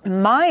for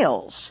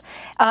miles.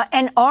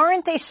 And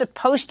aren't they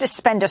supposed to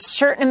spend a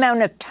certain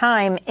amount of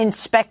time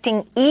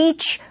inspecting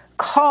each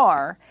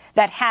car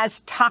that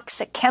has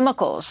toxic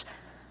chemicals?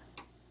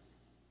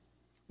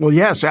 Well,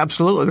 yes,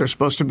 absolutely. There's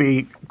supposed to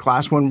be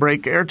Class 1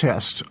 brake air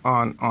tests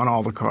on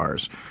all the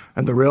cars.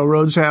 And the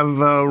railroads have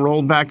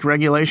rolled back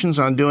regulations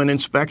on doing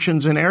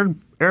inspections and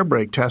air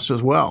brake tests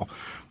as well.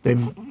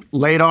 They've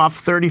laid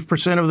off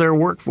 30% of their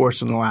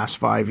workforce in the last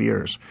 5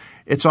 years.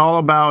 It's all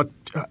about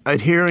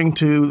adhering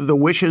to the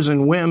wishes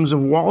and whims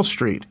of Wall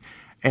Street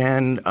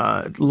and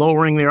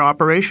lowering their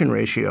operation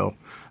ratio.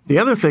 The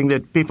other thing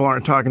that people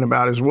aren't talking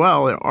about as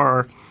well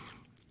are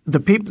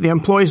the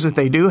employees that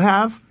they do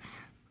have.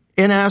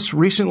 NS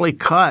recently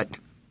cut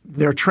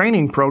their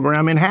training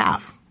program in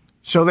half,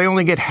 so they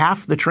only get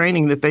half the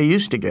training that they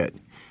used to get.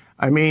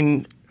 I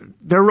mean,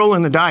 they're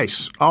rolling the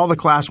dice, all the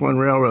Class 1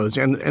 railroads.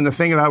 And the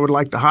thing that I would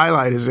like to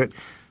highlight is that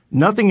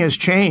nothing has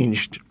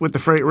changed with the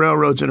freight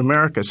railroads in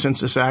America since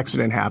this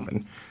accident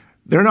happened.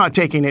 They're not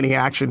taking any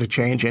action to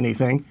change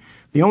anything.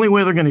 The only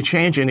way they're going to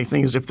change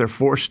anything is if they're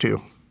forced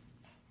to.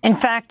 In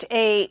fact,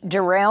 a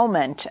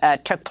derailment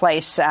took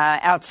place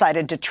outside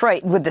of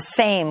Detroit with the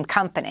same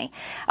company.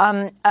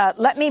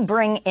 Let me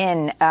bring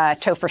in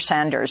Topher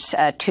Sanders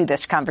to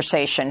this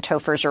conversation.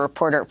 Topher is a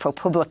reporter at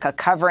ProPublica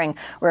covering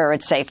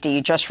railroad safety.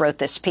 You just wrote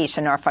this piece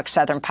in Norfolk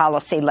Southern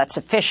Policy, lets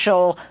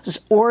officials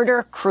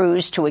order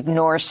crews to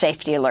ignore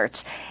safety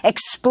alerts.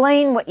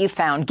 Explain what you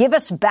found. Give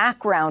us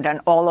background on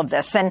all of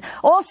this, and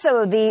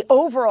also the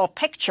overall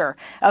picture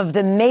of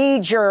the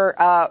major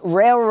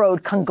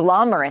railroad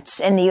conglomerates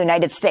in the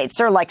United States.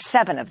 There are like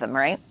 7 of them,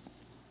 right?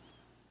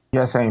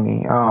 Yes,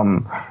 Amy.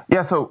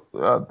 So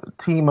the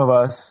team of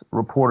us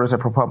reporters at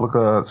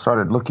ProPublica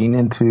started looking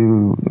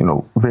into,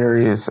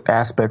 various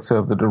aspects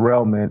of the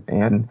derailment,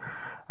 and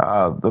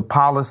the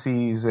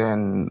policies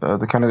and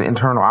the kind of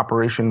internal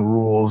operation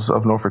rules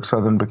of Norfolk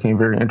Southern became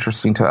very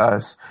interesting to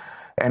us.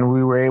 And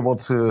we were able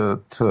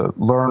to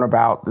learn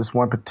about this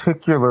one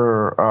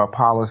particular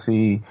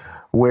policy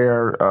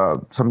where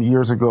some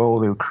years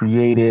ago they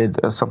created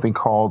something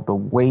called the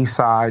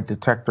Wayside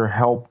Detector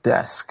Help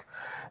Desk.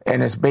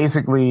 And it's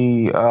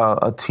basically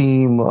a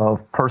team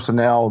of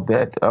personnel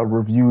that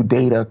review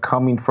data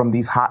coming from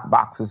these hot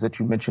boxes that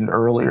you mentioned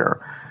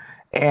earlier.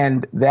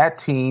 And that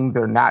team,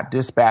 they're not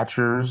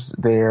dispatchers.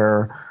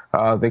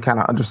 They kind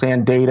of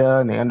understand data,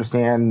 and they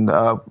understand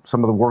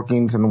some of the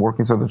workings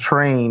of the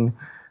train.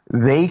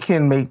 They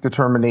can make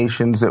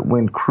determinations that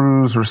when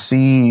crews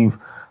receive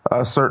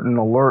certain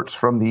alerts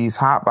from these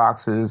hot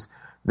boxes,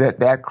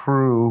 that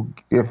crew,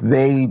 if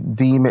they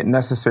deem it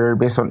necessary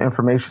based on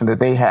information that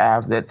they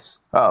have that's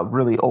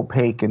really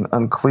opaque and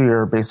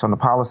unclear based on the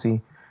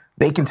policy,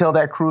 they can tell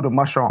that crew to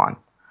mush on.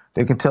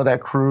 They can tell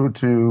that crew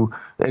to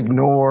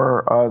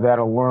ignore that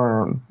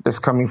alert that's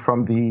coming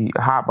from the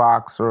hot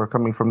box or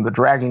coming from the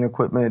dragging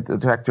equipment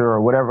detector or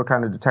whatever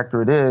kind of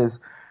detector it is,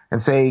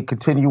 and say,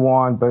 continue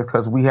on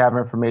because we have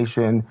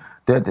information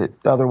that it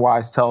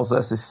otherwise tells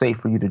us it's safe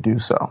for you to do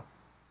so.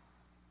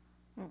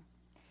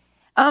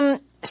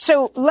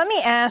 So let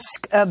me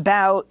ask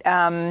about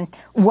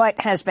what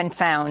has been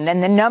found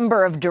and the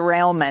number of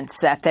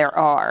derailments that there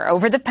are.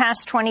 Over the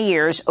past 20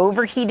 years,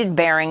 overheated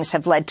bearings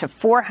have led to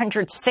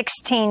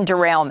 416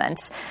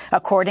 derailments,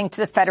 according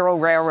to the Federal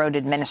Railroad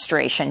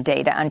Administration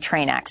data on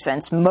train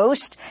accidents.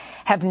 Most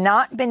have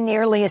not been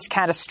nearly as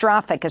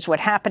catastrophic as what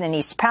happened in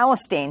East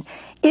Palestine.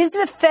 Is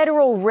the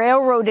Federal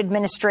Railroad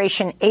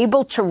Administration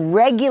able to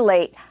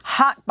regulate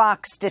hot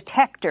box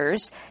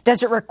detectors?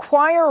 Does it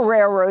require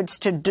railroads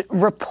to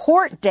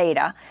report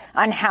data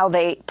on how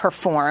they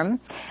perform?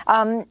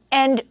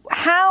 And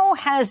how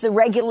has the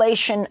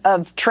regulation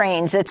of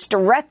trains its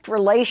direct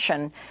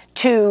relation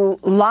to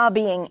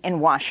lobbying in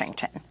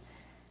Washington?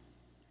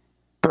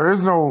 There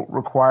is no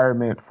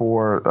requirement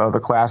for the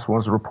Class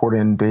 1s to report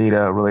in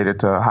data related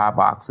to hot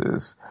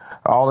boxes.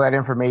 All that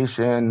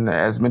information,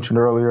 as mentioned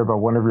earlier by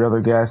one of your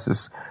other guests,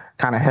 is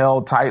kind of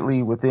held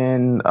tightly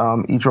within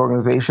each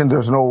organization.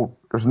 There's no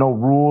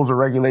rules or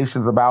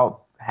regulations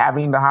about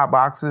having the hot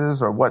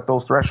boxes or what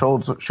those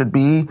thresholds should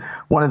be.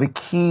 One of the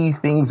key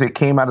things that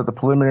came out of the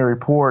preliminary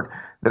report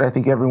that I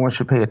think everyone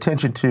should pay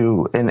attention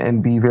to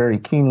and be very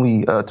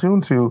keenly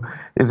attuned to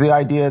is the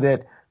idea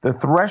that the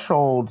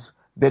thresholds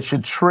that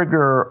should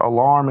trigger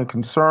alarm and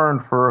concern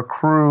for a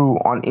crew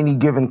on any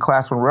given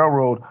Class 1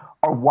 railroad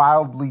are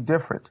wildly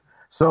different.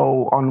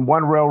 So on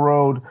one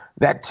railroad,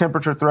 that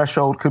temperature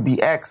threshold could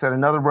be X. At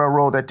another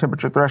railroad, that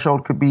temperature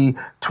threshold could be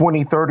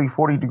 20, 30,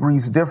 40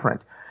 degrees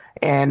different.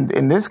 And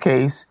in this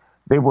case,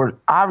 they were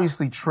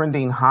obviously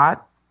trending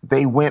hot,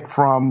 they went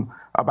from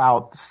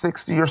about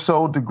 60 or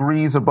so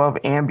degrees above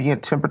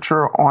ambient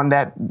temperature on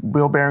that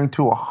wheel bearing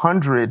to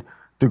 100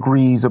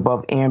 degrees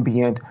above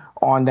ambient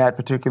on that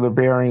particular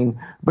bearing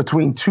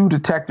between two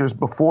detectors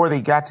before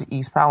they got to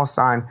East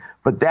Palestine.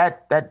 But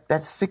that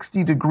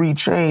 60-degree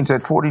change,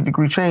 that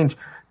 40-degree change,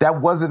 that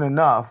wasn't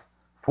enough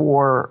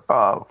for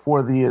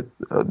the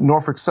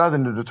Norfolk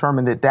Southern to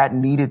determine that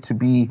needed to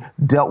be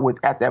dealt with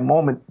at that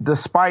moment,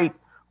 despite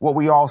what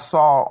we all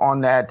saw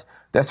on that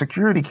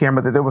security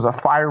camera, that there was a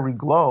fiery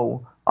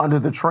glow under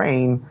the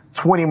train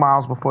 20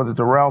 miles before the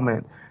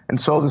derailment. And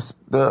so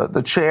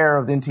the chair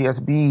of the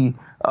NTSB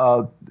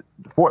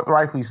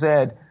forthrightly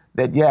said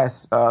that,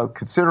 yes,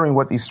 considering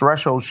what these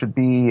thresholds should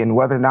be and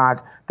whether or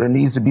not there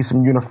needs to be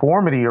some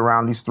uniformity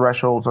around these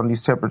thresholds on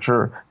these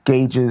temperature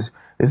gauges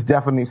is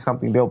definitely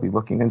something they'll be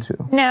looking into.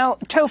 Now,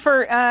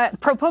 Topher,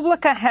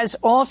 ProPublica has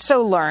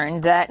also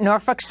learned that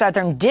Norfolk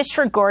Southern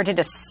disregarded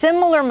a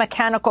similar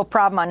mechanical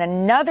problem on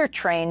another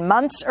train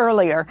months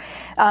earlier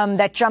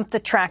that jumped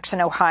the tracks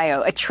in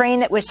Ohio, a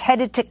train that was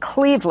headed to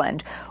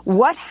Cleveland.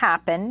 What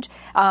happened?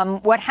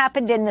 What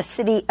happened in the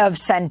city of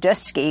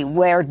Sandusky,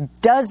 where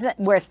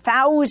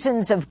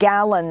thousands of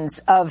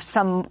gallons of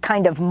some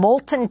kind of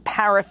molten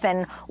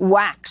paraffin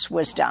wax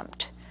was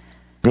dumped?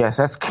 Yes,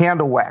 that's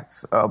candle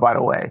wax, by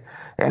the way.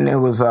 And it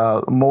was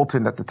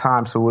molten at the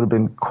time, so it would have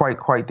been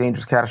quite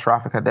dangerous,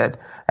 catastrophic had that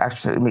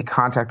actually made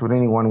contact with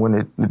anyone when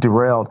it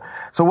derailed.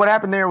 So what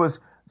happened there was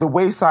the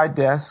wayside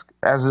desk,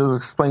 as it was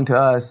explained to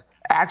us,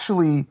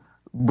 actually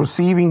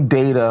receiving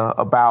data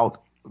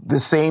about the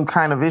same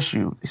kind of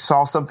issue. They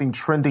saw something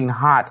trending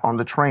hot on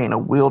the train, a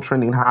wheel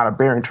trending hot, a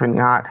bearing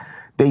trending hot.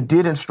 They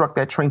did instruct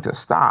that train to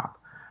stop,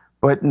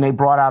 but they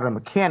brought out a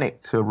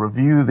mechanic to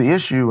review the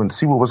issue and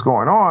see what was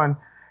going on.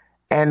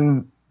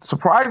 And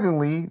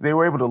surprisingly, they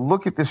were able to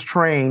look at this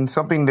train,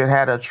 something that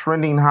had a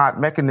trending hot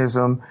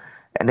mechanism,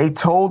 and they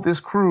told this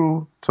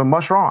crew to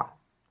mush on.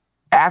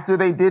 After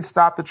they did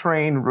stop the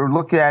train or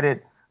look at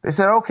it, they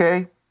said,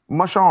 okay,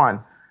 mush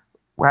on.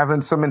 We're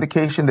having some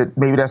indication that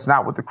maybe that's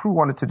not what the crew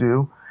wanted to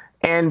do.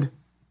 And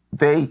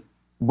they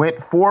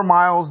went 4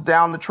 miles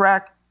down the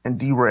track and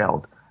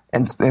derailed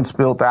and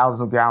spilled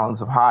thousands of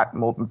gallons of hot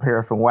molten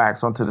paraffin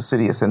wax onto the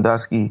city of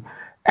Sandusky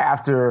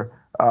after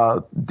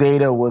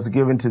data was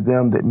given to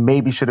them that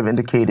maybe should have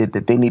indicated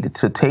that they needed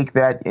to take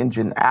that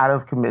engine out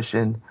of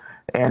commission.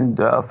 And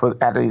out of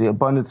the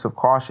abundance of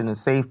caution and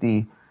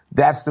safety,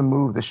 that's the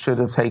move that should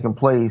have taken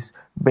place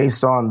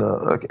based on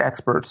the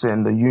experts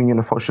and the union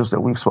officials that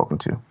we've spoken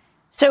to.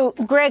 So,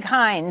 Greg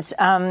Hines,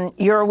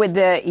 you're with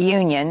the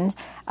union.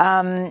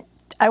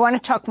 I want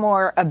to talk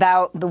more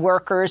about the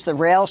workers, the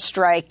rail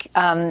strike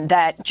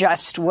that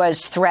just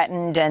was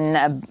threatened,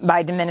 and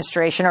Biden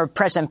administration or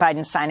President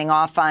Biden signing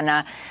off on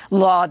a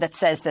law that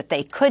says that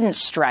they couldn't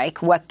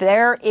strike, what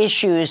their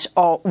issues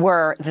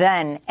were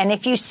then, and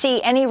if you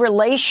see any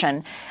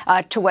relation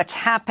to what's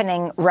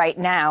happening right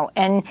now,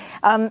 and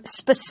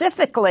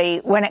specifically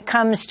when it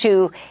comes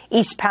to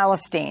East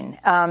Palestine,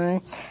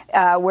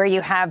 where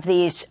you have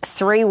these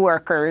 3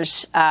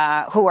 workers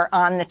who are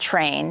on the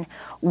train.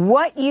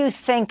 What you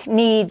think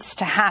needs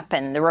to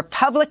happen? The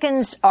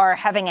Republicans are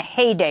having a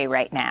heyday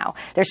right now.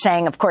 They're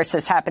saying, of course,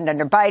 this happened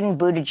under Biden.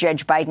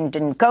 Buttigieg, Biden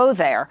didn't go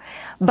there.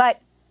 But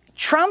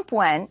Trump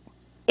went.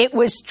 It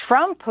was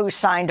Trump who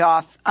signed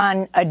off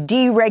on a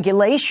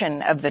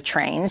deregulation of the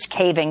trains,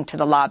 caving to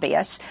the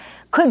lobbyists.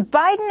 Could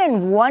Biden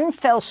in one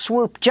fell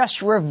swoop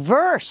just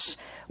reverse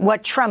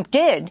what Trump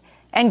did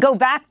and go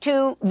back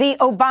to the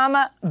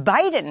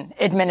Obama-Biden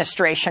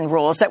administration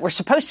rules that were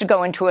supposed to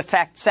go into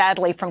effect,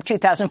 sadly, from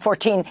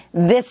 2014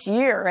 this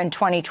year in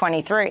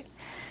 2023?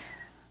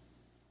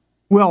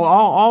 Well,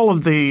 all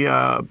of the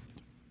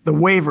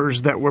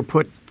waivers that were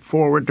put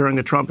forward during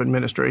the Trump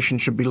administration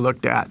should be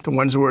looked at. The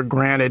ones that were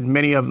granted,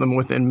 many of them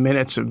within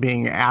minutes of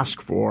being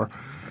asked for.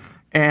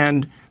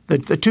 And the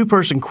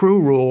 2-person crew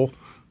rule,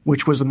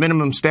 which was the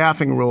minimum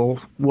staffing rule,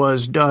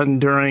 was done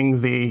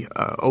during the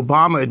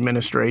Obama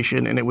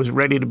administration, and it was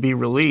ready to be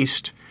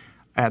released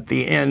at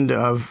the end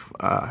of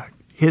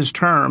his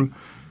term.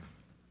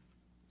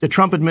 The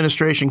Trump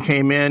administration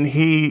came in.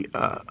 He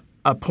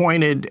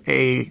appointed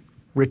a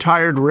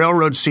retired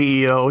railroad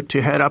CEO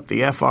to head up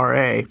the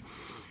FRA,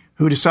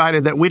 who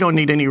decided that we don't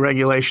need any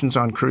regulations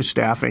on crew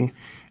staffing,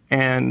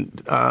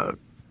 and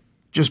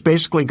just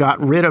basically got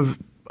rid of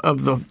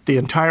the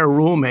entire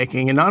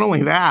rulemaking. And not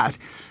only that,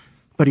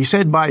 but he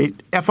said by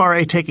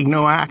FRA taking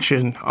no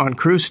action on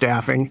crew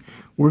staffing,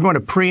 we're going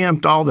to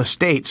preempt all the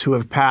states who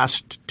have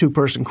passed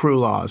 2-person crew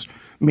laws,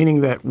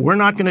 meaning that we're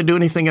not going to do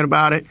anything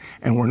about it,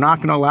 and we're not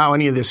going to allow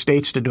any of the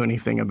states to do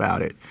anything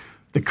about it.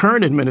 The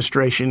current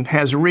administration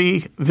has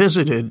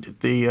revisited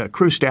the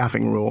crew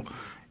staffing rule.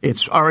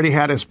 It's already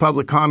had its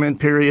public comment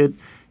period.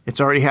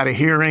 It's already had a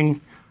hearing,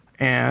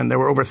 and there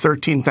were over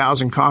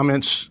 13,000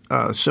 comments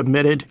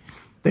submitted.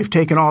 They've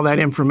taken all that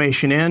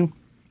information in,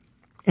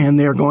 and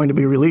they're going to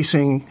be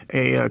releasing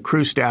a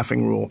crew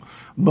staffing rule.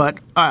 But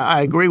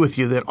I agree with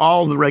you that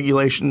all the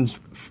regulations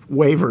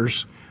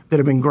waivers that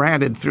have been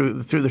granted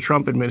through the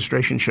Trump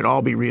administration should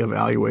all be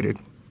reevaluated.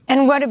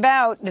 And what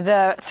about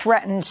the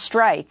threatened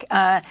strike,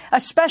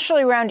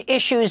 especially around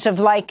issues of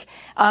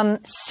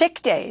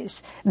sick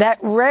days that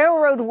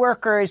railroad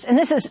workers, and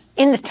this is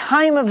in the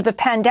time of the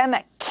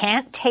pandemic,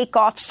 can't take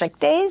off sick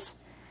days?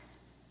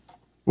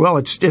 Well,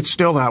 it's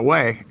still that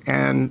way.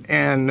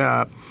 And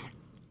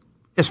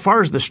as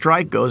far as the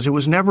strike goes, it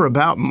was never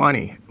about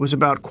money. It was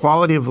about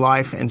quality of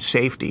life and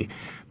safety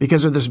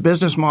because of this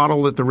business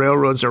model that the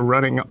railroads are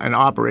running and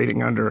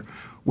operating under,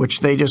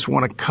 which they just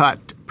want to cut.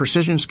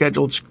 Precision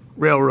scheduled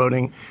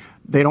railroading.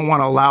 They don't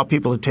want to allow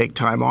people to take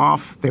time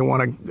off. They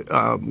want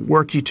to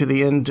work you to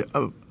the end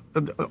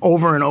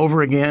over and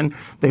over again.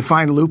 They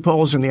find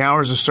loopholes in the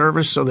hours of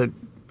service so that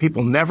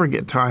people never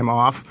get time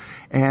off.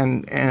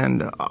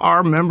 And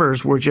our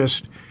members were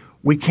just,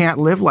 we can't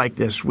live like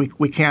this.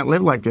 We can't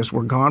live like this.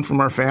 We're gone from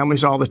our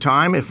families all the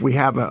time. If we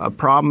have a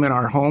problem in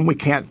our home, we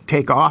can't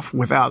take off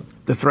without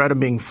the threat of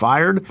being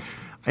fired.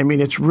 I mean,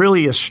 it's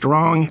really a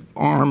strong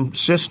arm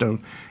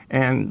system.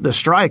 And the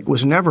strike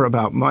was never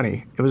about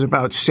money. It was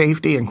about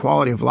safety and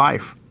quality of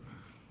life.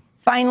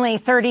 Finally,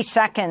 30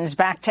 seconds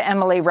back to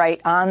Emily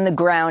Wright on the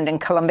ground in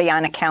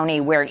Columbiana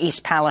County, where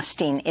East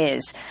Palestine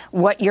is.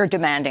 What you're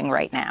demanding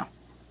right now?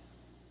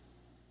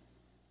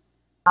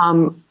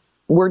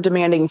 We're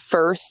demanding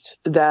first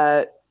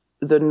that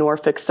the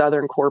Norfolk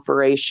Southern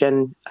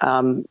Corporation,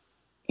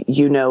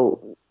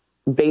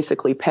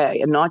 basically pay,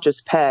 and not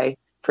just pay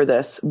for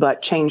this,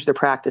 but change their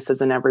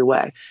practices in every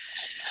way.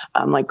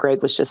 Like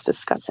Greg was just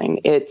discussing,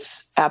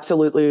 it's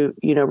absolutely,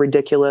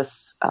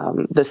 ridiculous.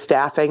 The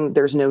staffing,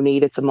 there's no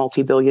need. It's a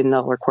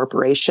multi-billion-dollar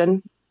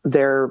corporation.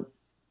 Have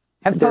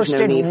posted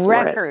no need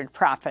record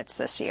profits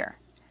this year.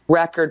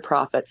 Record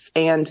profits.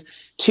 And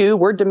two,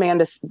 we're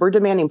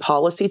demanding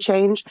policy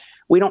change.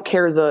 We don't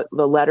care the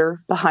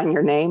letter behind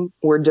your name.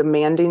 We're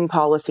demanding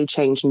policy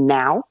change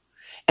now.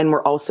 And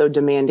we're also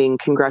demanding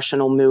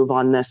congressional move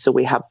on this so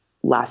we have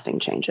lasting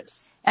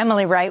changes.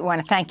 Emily Wright, I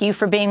want to thank you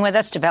for being with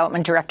us,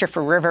 Development Director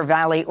for River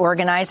Valley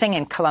Organizing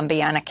in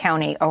Columbiana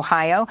County,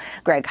 Ohio.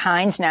 Greg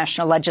Hines,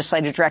 National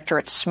Legislative Director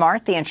at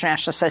SMART, the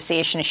International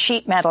Association of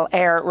Sheet Metal,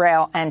 Air,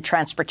 Rail, and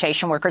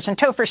Transportation Workers. And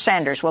Topher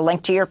Sanders will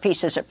link to your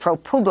pieces at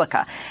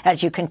ProPublica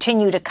as you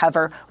continue to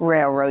cover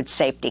railroad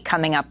safety.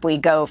 Coming up, we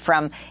go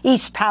from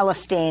East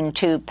Palestine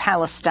to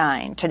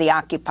Palestine to the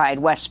occupied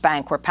West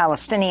Bank, where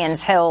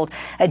Palestinians held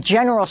a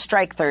general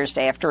strike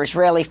Thursday after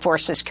Israeli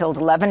forces killed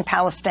 11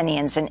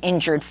 Palestinians and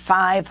injured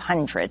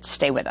 500.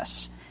 Stay with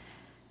us.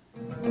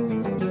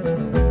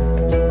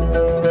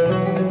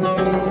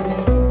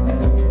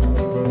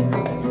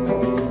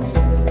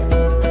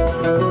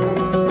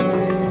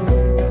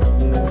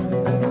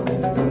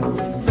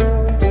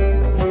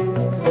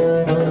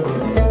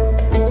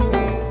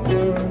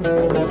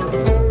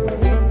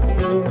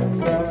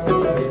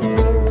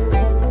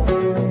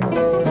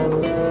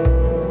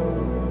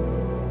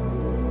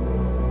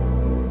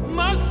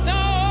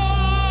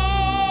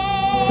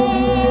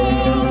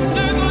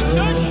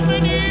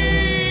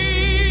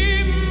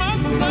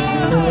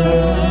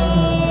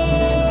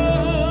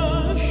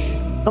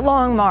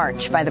 Long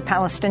March by the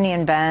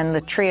Palestinian band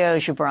Le Trio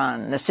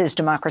Gibran. This is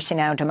Democracy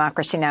Now!,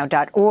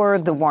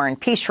 democracynow.org, The War and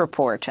Peace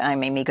Report.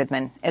 I'm Amy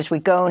Goodman. As we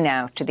go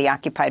now to the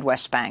occupied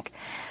West Bank,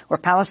 where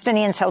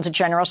Palestinians held a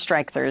general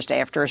strike Thursday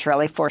after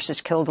Israeli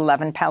forces killed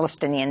 11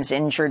 Palestinians,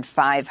 injured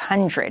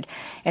 500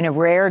 in a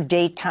rare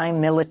daytime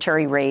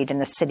military raid in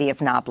the city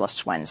of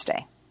Nablus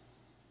Wednesday.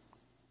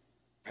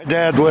 It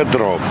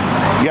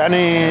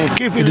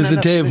is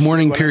a day of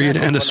mourning period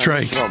and a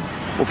strike.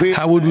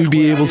 How would we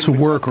be able to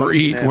work or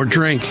eat or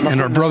drink,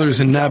 and our brothers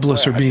in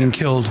Nablus are being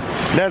killed?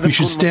 We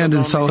should stand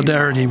in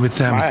solidarity with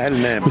them,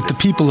 with the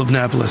people of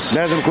Nablus,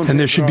 and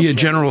there should be a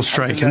general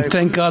strike. And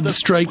thank God the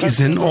strike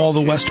is in all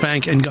the West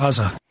Bank and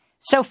Gaza.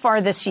 So far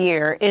this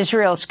year,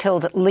 Israel's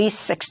killed at least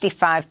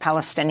 65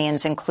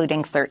 Palestinians,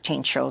 including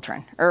 13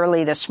 children.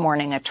 Early this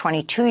morning, a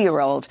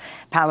 22-year-old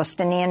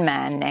Palestinian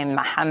man named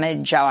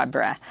Mohammed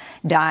Jawabreh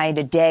died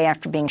a day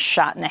after being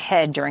shot in the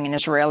head during an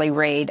Israeli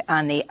raid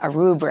on the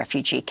Arub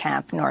refugee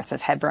camp north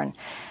of Hebron.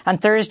 On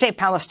Thursday,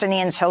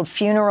 Palestinians held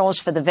funerals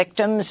for the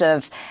victims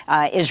of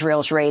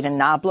Israel's raid in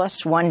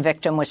Nablus. One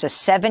victim was a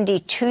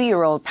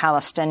 72-year-old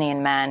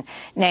Palestinian man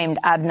named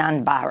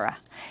Adnan Bara.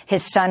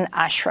 His son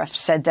Ashraf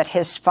said that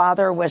his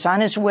father was on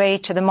his way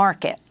to the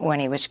market when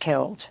he was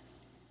killed.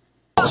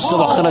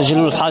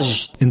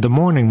 In the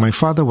morning, my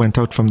father went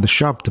out from the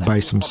shop to buy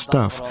some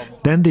stuff.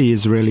 Then the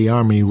Israeli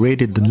army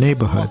raided the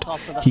neighborhood.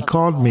 He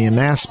called me and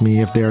asked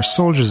me if there are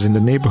soldiers in the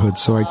neighborhood,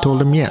 so I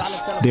told him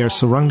yes. They are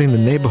surrounding the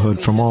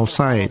neighborhood from all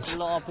sides.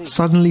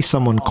 Suddenly,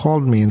 someone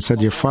called me and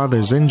said, "Your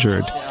father's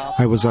injured."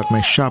 I was at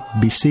my shop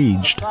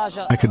besieged.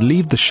 I could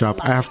leave the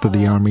shop after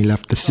the army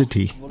left the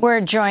city.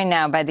 We're joined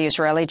now by the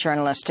Israeli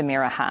journalist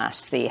Amira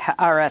Hass, the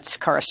Haaretz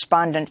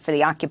correspondent for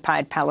the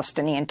occupied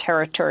Palestinian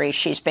territory.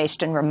 She's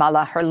based in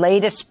Ramallah. Her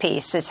latest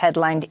piece is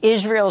headlined,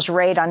 Israel's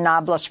Raid on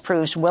Nablus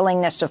Proves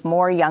Willingness of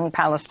More Young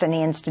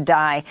Palestinians to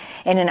Die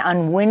in an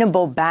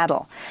Unwinnable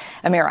Battle.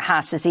 Amira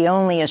Hass is the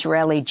only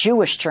Israeli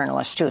Jewish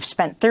journalist to have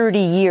spent 30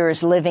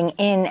 years living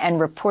in and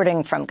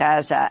reporting from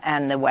Gaza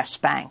and the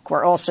West Bank.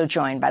 We're also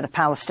joined by the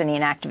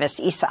Palestinian activist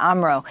Issa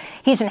Amro.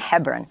 He's in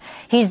Hebron.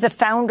 He's the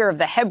founder of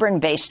the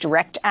Hebron-based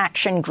direct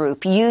action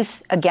group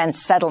Youth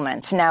Against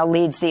Settlements, now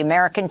leads the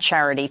American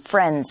charity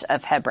Friends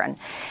of Hebron.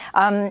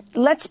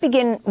 Let's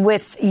begin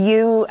with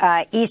you,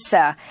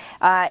 Issa.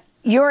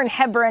 You're in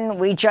Hebron.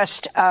 We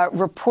just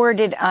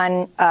reported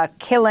on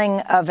killing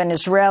of an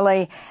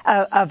Israeli,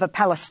 of a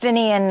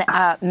Palestinian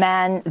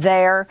man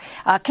there.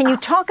 Can you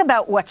talk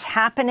about what's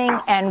happening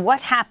and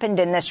what happened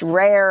in this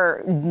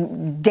rare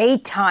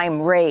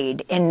daytime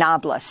raid in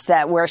Nablus,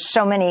 where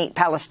so many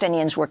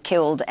Palestinians were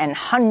killed and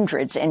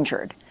hundreds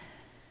injured?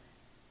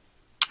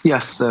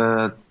 Yes,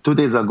 2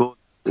 days ago,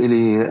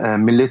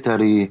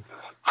 military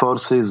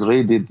forces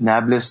raided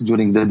Nablus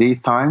during the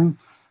daytime.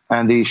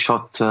 And they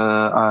shot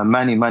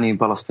many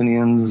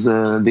Palestinians.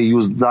 They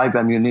used live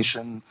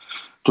ammunition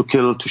to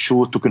kill, to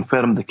shoot, to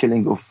confirm the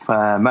killing of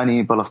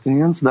many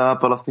Palestinians. The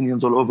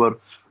Palestinians all over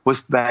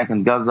West Bank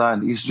and Gaza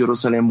and East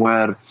Jerusalem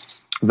were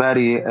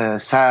very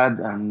sad,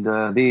 and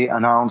they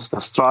announced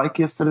a strike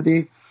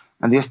yesterday.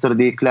 And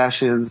yesterday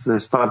clashes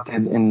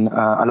started in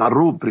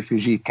Al-Arub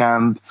refugee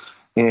camp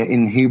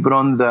in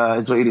Hebron. The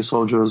Israeli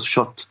soldiers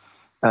shot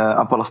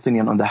a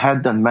Palestinian on the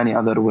head, and many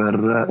others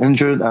were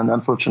injured. And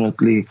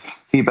unfortunately,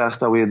 he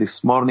passed away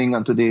this morning,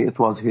 and today it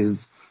was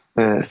his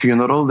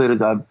funeral. There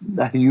is a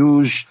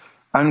huge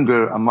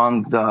anger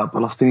among the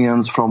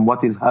Palestinians from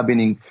what is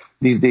happening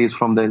these days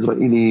from the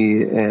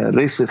Israeli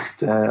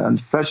racist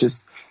and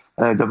fascist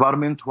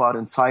government, who are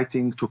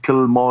inciting to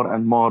kill more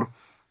and more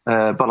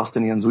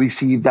Palestinians. We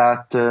see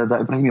that the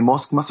Ibrahimi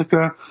Mosque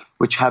massacre,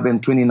 which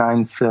happened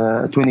 29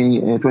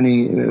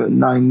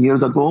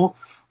 years ago,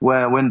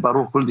 when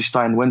Baruch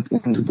Goldstein went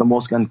into the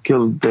mosque and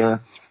killed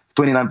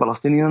 29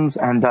 Palestinians,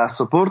 and the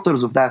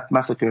supporters of that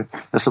massacre,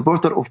 the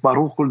supporter of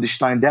Baruch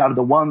Goldstein, they are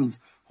the ones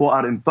who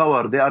are in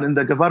power. They are in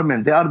the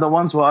government. They are the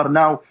ones who are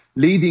now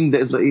leading the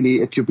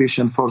Israeli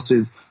occupation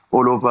forces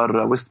all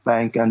over West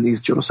Bank and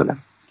East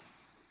Jerusalem.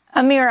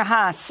 Amira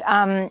Hass,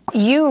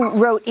 you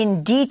wrote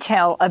in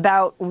detail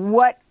about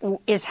what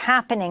is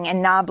happening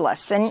in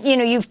Nablus. And,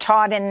 you've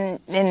taught in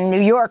New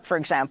York, for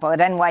example, at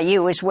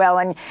NYU as well.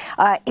 And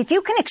if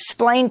you can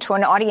explain to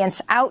an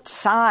audience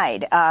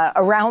outside,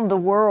 around the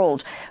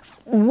world,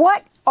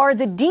 what are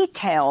the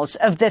details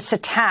of this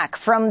attack,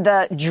 from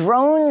the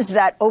drones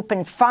that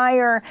opened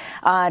fire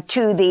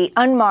to the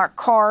unmarked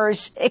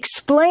cars?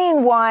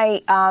 Explain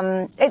why,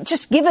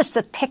 just give us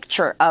the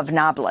picture of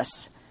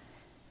Nablus.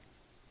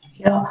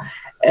 Yeah.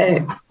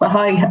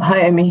 Hi,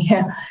 Amy.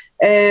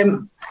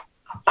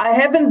 I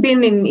haven't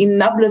been in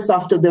Nablus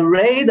after the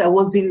raid. I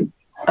was in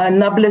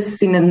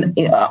Nablus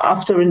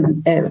after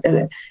an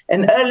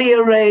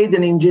earlier raid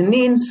and in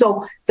Jenin.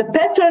 So the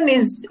pattern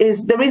is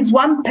there is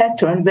one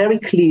pattern very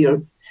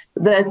clear,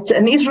 that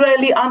an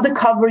Israeli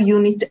undercover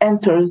unit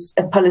enters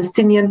a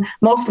Palestinian,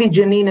 mostly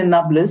Jenin and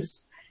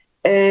Nablus,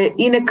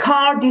 in a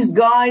car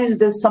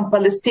disguised as some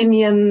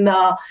Palestinian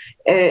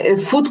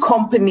food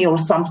company or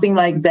something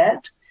like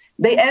that.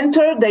 They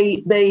enter,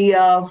 they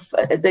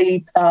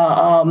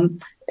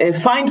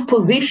find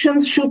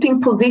positions,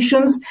 shooting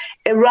positions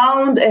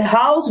around a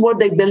house where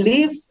they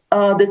believe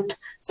that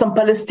some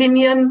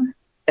Palestinian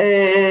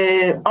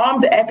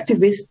armed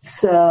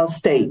activists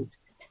stay.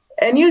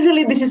 And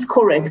usually this is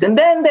correct. And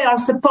then they are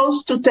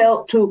supposed to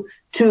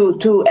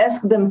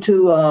ask them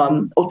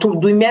or to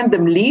demand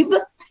them leave.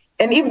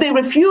 And if they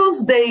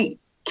refuse, they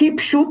keep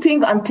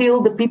shooting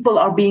until the people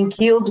are being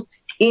killed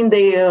in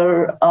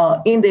their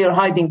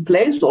hiding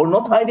place or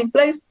not hiding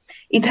place.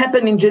 It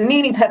happened in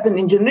Jenin. It happened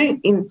in Jenin.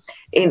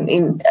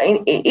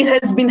 It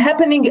has been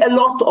happening a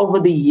lot over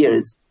the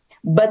years.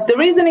 But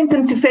there is an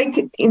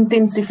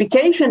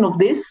intensification of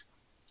this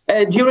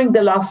during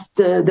the last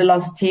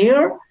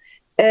year.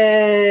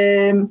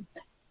 When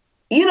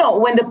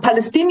the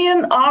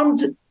Palestinian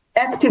armed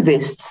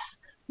activists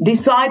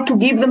decide to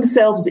give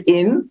themselves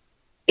in,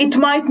 it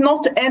might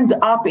not end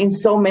up in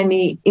so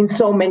many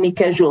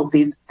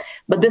casualties.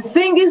 But the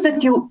thing is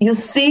that you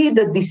see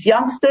that these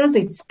youngsters,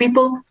 it's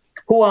people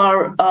who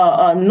are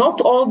not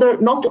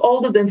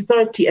older than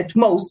 30 at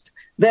most,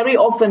 very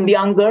often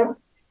younger.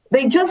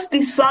 They just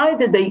decide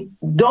that they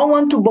don't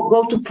want to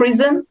go to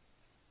prison.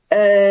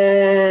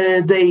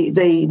 They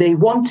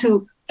want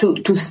to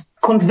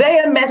convey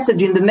a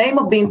message in the name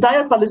of the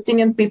entire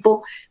Palestinian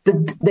people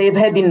that they've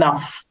had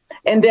enough.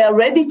 And they are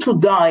ready to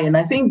die. And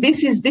I think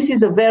this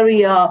is a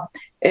very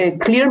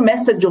clear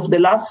message of the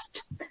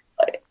last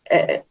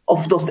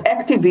of those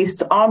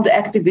activists, armed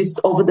activists,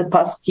 over the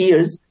past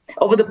year.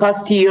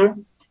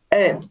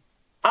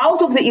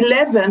 Out of the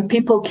 11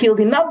 people killed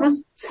in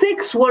Nablus,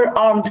 6 were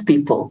armed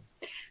people.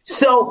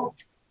 So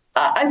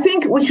I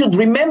think we should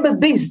remember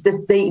this,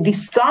 that they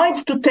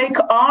decide to take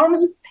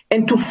arms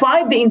and to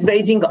fight the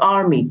invading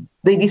army.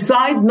 They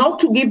decide not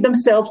to give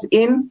themselves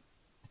in.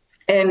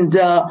 And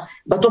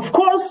but of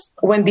course,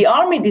 when the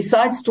army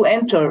decides to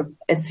enter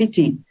a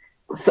city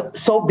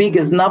so big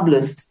as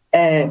Nablus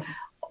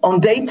on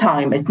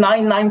daytime at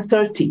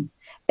 9:30,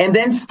 and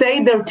then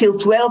stay there till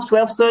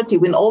 12:30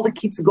 when all the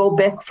kids go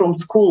back from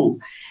school,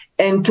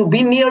 and to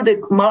be near the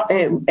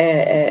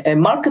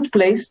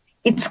marketplace,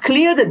 it's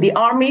clear that the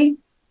army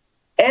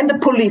and the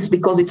police,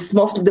 because it's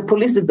mostly the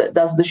police that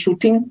does the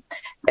shooting.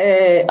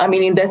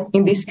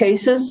 In these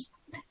cases,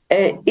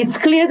 it's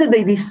clear that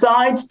they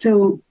decide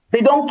to. They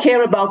don't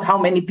care about how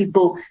many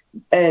people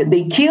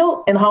they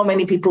kill and how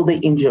many people they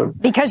injure.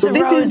 Because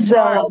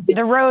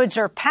the roads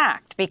are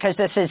packed, because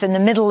this is in the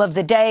middle of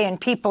the day and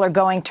people are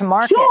going to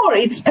market. Sure,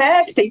 it's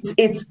packed.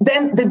 It's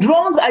then the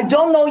drones, I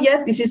don't know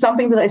yet. This is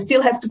something that I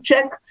still have to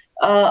check.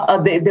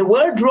 There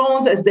were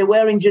drones, as there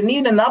were in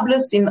Jenin and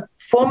Nablus in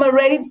former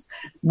raids,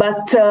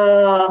 but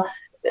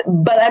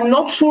I'm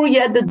not sure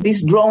yet that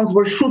these drones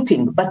were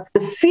shooting. But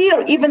the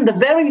fear, even the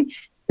very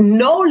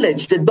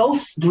knowledge that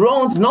those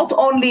drones not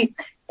only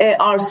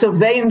are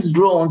surveillance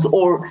drones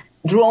or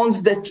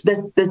drones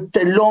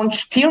that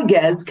launch tear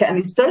gas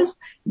canisters,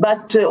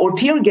 or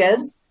tear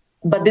gas,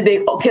 but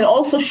they can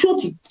also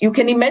shoot. You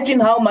can imagine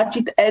how much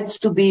it adds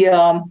to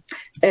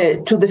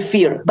the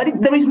fear. But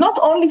there is not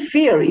only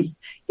fear.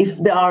 If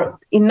there are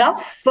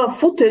enough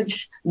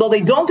footage, though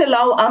they don't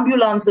allow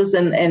ambulances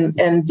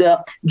and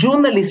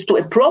journalists to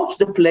approach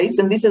the place,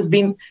 and this has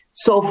been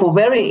so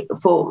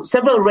for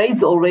several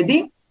raids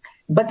already.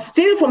 But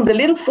still, from the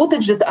little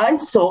footage that I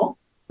saw,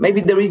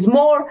 maybe there is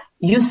more,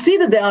 you see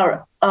that there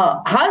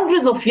are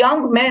hundreds of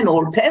young men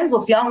or tens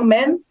of young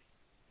men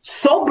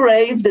so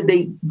brave that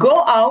they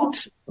go out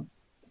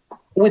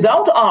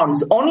without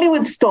arms, only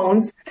with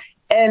stones,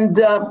 and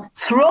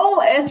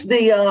throw at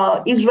the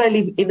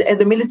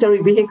the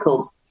military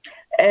vehicles.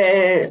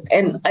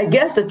 And I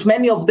guess that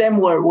many of them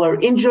were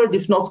injured,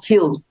 if not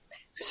killed.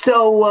 So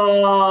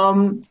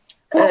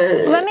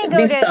let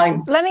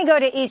me go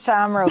to Isa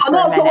Amro for a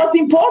minute. So what's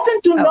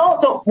important to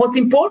know, what's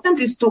important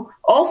is to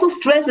also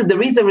stress that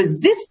there is a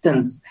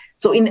resistance.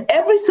 So in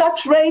every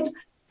such raid,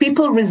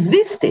 people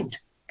resist it.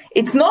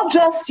 It's not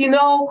just,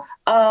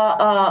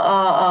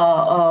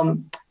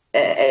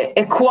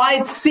 a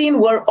quiet scene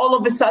where all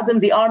of a sudden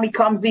the army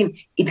comes in.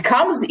 It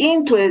comes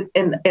into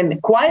a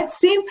quiet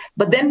scene,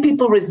 but then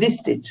people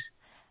resist it.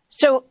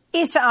 So,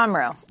 Isa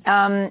Amro,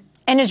 an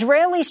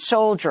Israeli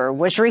soldier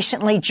was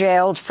recently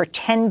jailed for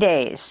 10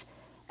 days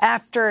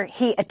after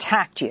he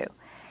attacked you,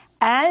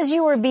 as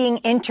you were being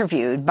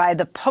interviewed by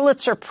the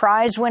Pulitzer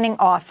Prize-winning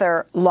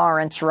author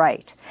Lawrence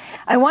Wright.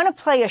 I want to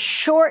play a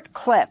short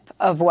clip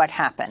of what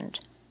happened.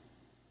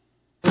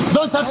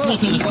 Don't touch me.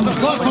 Come on.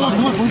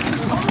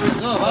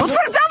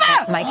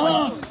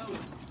 Michael.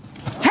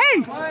 Hey!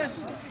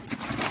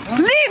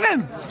 Leave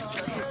him!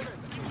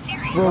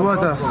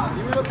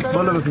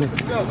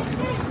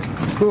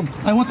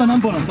 I want an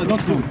ambulance. I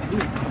don't do it.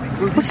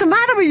 What's the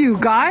matter with you,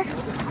 guy?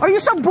 Are you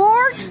so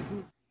bored?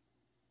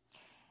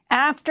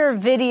 After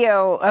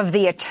video of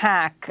the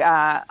attack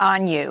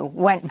on you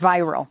went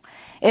viral,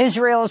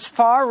 Israel's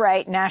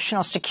far-right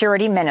national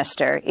security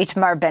minister,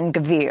 Itamar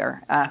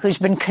Ben-Gvir, who's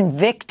been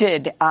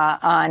convicted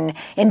on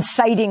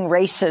inciting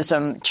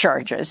racism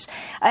charges,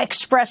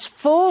 expressed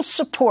full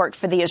support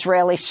for the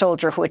Israeli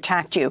soldier who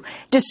attacked you.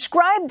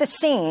 Describe the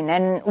scene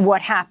and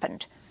what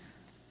happened.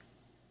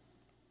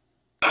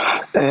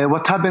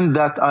 What happened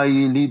that I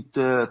lead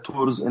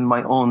tours in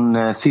my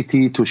own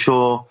city to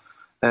show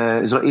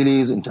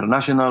Israelis,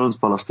 internationals,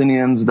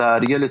 Palestinians,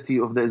 the reality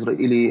of the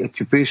Israeli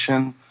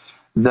occupation,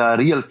 the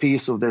real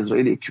face of the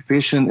Israeli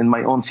occupation in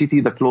my own city,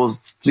 the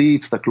closed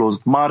streets, the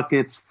closed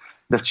markets,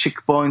 the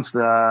checkpoints,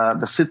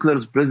 the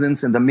settlers'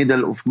 presence in the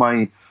middle of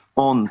my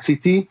own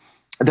city.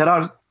 There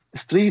are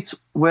streets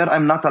where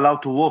I'm not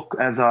allowed to walk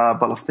as a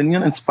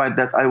Palestinian, in spite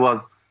that I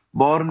was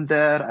born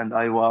there and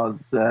I was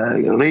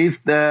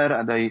raised there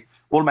and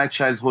all my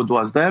childhood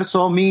was there.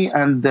 So me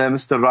and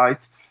Mr. Wright,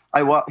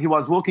 he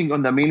was walking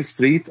on the main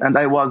street and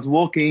I was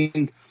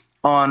walking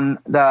on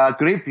the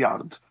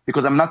graveyard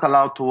because I'm not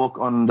allowed to walk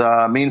on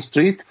the main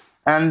street.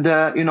 And,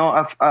 a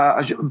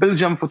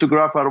Belgian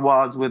photographer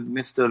was with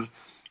Mr.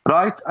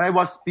 Wright. I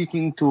was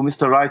speaking to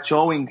Mr. Wright,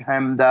 showing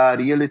him the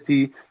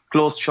reality,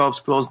 closed shops,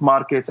 closed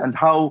markets, and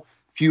how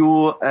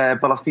few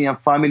Palestinian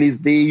families,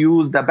 they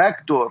use the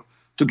back door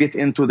to get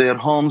into their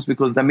homes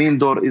because the main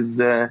door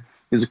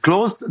is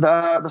closed.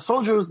 The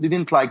soldiers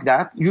didn't like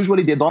that.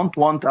 Usually they don't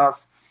want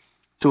us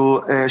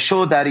to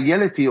show the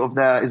reality of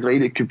the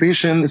Israeli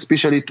occupation,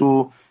 especially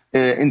to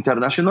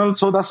international.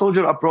 So the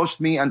soldier approached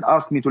me and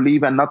asked me to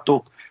leave and not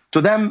talk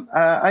to them.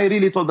 I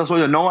really told the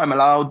soldier, no, I'm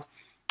allowed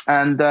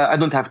and I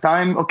don't have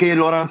time. Okay,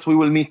 Lawrence, we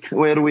will meet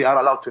where we are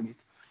allowed to meet.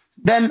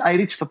 Then I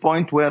reached the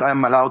point where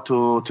I'm allowed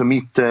to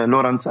meet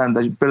Lawrence and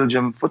the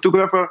Belgian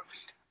photographer.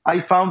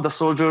 I found the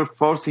soldier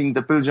forcing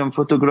the Belgian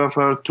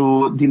photographer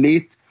to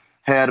delete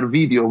her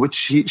video, which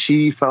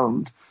she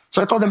filmed.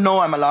 So I told them, no,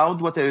 I'm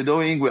allowed. What are you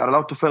doing? We are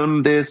allowed to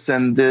film this.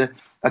 And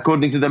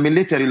according to the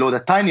military law, the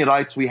tiny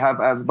rights we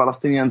have as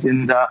Palestinians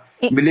in the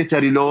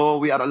military law,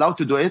 we are allowed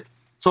to do it.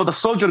 So the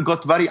soldier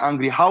got very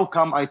angry. How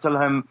come I tell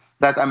him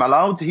that I'm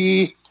allowed?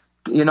 He,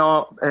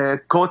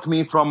 caught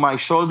me from my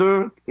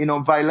shoulder,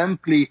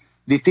 violently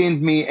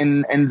detained me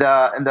in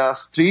the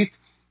street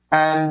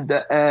and,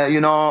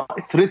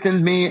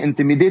 threatened me,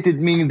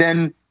 intimidated me.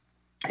 Then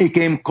he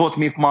came, caught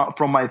me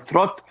from my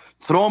throat,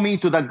 threw me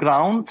to the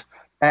ground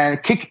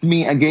and kicked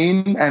me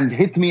again and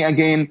hit me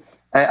again.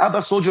 Other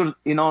soldiers,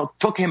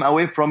 took him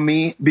away from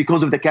me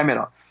because of the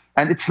camera.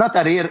 And it's not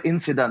a rare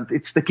incident.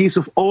 It's the case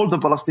of all the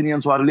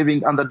Palestinians who are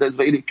living under the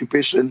Israeli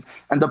occupation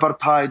and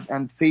apartheid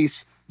and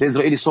face the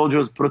Israeli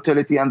soldiers'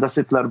 brutality and the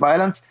settler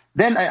violence.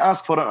 Then I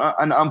asked for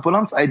an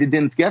ambulance. I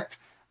didn't get.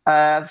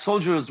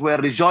 Soldiers were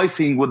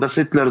rejoicing with the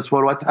settlers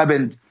for what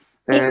happened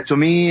to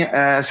me.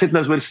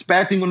 Settlers were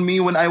spitting on me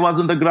when I was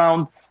on the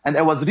ground. And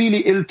I was really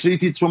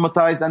ill-treated,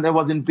 traumatized, and I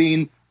was in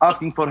pain,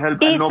 asking for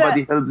help, and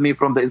nobody helped me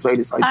from the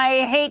Israeli side.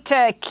 I hate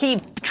to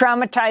keep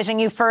traumatizing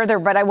you further,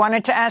 but I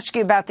wanted to ask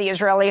you about the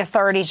Israeli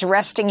authorities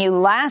arresting you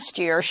last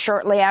year,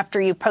 shortly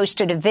after you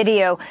posted a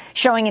video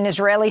showing an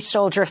Israeli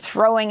soldier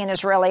throwing an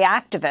Israeli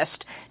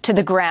activist to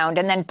the ground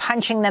and then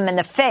punching them in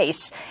the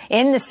face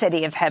in the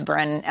city of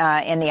Hebron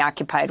in the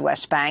occupied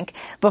West Bank.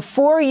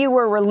 Before you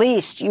were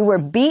released, you were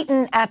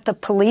beaten at the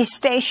police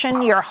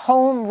station, your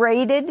home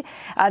raided.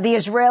 The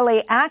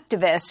Israeli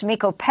activist,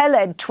 Miko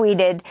Peled,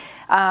 tweeted,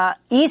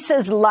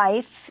 Issa's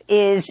life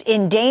is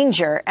in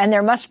danger and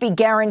there must be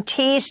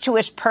guarantees to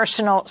his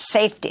personal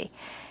safety.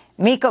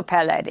 Miko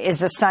Peled is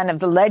the son of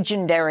the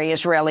legendary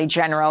Israeli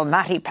general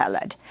Mati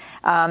Peled.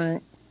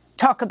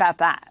 Talk about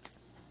that.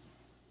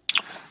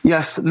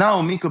 Yes,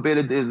 now Miko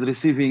Peled is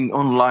receiving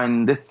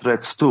online death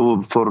threats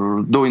too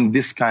for doing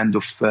this kind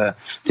of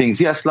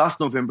things. Yes, last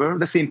November,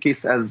 the same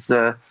case as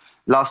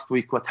last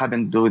week, what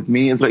happened with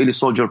me, Israeli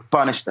soldier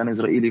punished an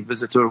Israeli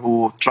visitor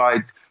who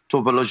tried to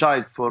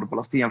apologize for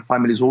Palestinian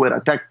families who were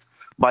attacked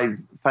by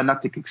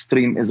fanatic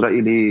extreme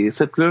Israeli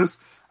settlers.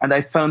 And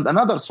I found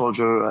another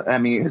soldier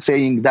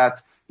saying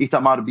that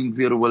Itamar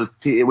Ben-Gvir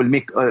will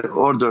make an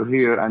order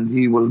here and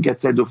he will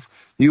get rid of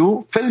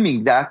you.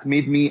 Filming that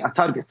made me a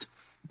target.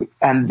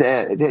 And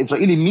the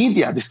Israeli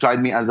media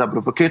described me as a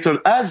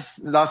provocator. As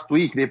last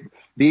week, they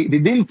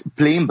didn't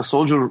blame the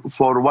soldier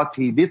for what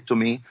he did to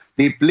me.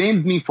 They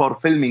blamed me for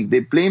filming. They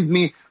blamed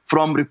me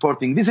from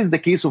reporting. This is the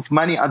case of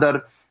many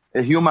other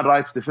human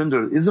rights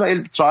defenders.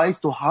 Israel tries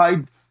to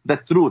hide the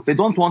truth. They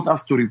don't want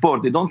us to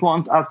report. They don't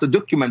want us to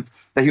document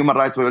the human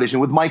rights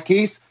violation. With my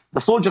case, the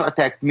soldier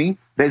attacked me.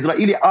 The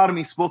Israeli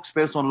army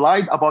spokesperson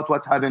lied about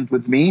what happened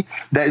with me.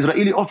 The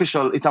Israeli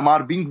official,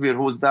 Itamar Ben-Gvir,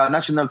 who is the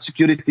national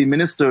security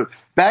minister,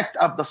 backed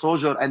up the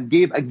soldier and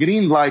gave a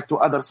green light to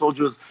other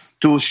soldiers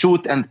to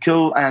shoot and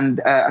kill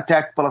and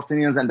attack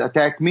Palestinians and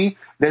attack me.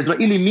 The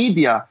Israeli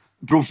media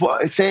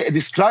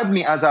described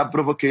me as a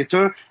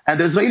provocator, and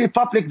the Israeli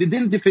public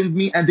didn't defend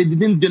me and they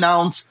didn't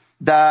denounce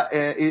the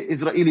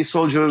Israeli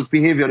soldiers'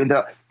 behavior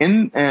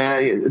in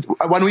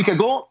 1 week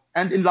ago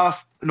and in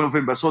last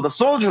November. So the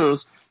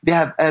soldiers, they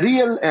have a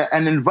real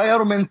an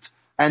environment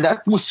and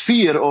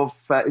atmosphere of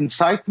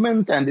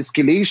incitement and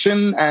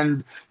escalation,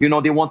 and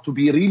they want to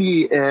be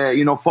really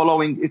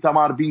following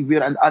Itamar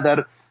Ben-Gvir and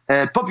other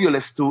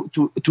populists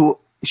to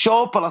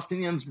show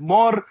Palestinians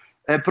more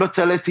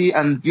brutality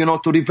and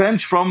to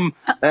revenge from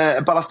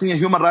Palestinian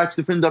human rights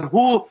defender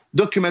who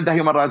document the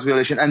human rights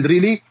violation. And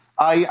really,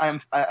 I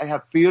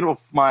have fear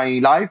of my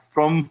life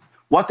from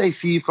what I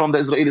see from the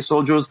Israeli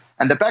soldiers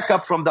and the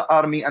backup from the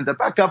army and the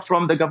backup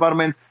from the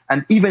government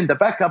and even the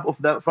backup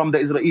from the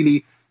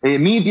Israeli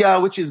media,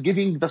 which is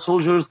giving the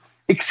soldiers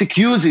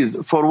excuses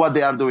for what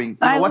they are doing.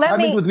 What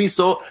happened with me,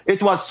 so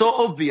it was so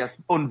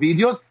obvious on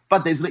videos,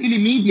 but the Israeli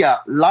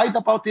media lied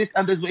about it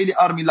and the Israeli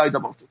army lied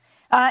about it.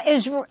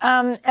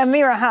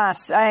 Amira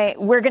Haas,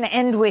 we're going to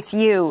end with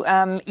you.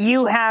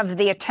 You have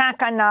the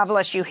attack on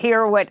Nablus. You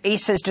hear what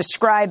Issa's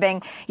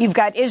describing. You've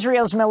got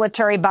Israel's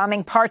military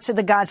bombing parts of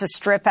the Gaza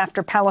Strip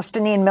after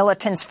Palestinian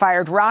militants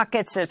fired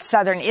rockets at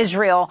southern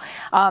Israel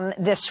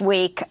this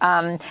week,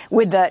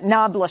 with the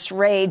Nablus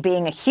raid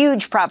being a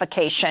huge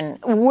provocation.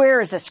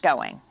 Where is this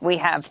going? We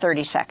have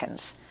 30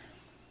 seconds.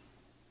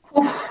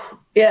 Look,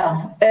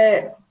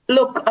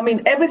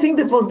 everything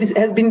that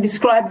has been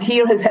described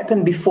here has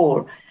happened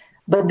before.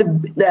 But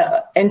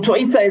and to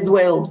Issa as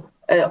well,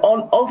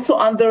 also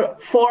under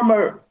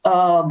former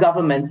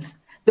governments.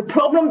 The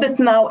problem that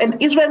now, and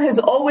Israel has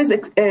always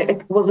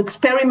was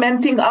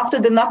experimenting after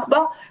the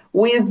Nakba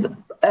with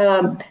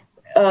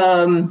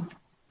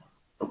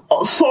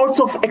sorts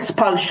of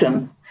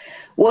expulsion.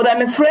 What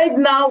I'm afraid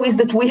now is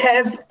that we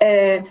have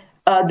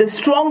the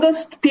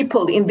strongest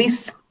people in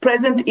this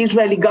present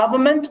Israeli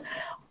government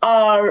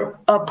are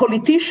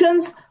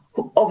politicians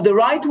of the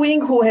right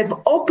wing who have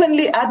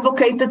openly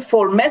advocated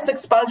for mass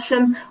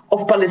expulsion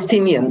of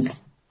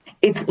Palestinians.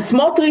 It's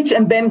Smotrich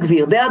and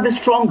Ben-Gvir. They are the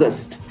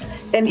strongest.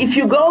 And if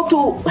you go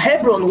to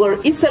Hebron, where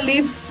Issa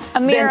lives,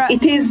 then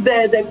it is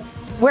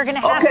We're going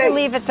to have to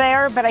leave it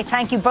there, but I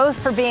thank you both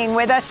for being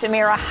with us.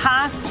 Amira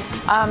Haas,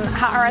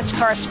 Haaretz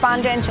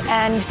correspondent,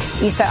 and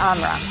Issa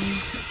Amra.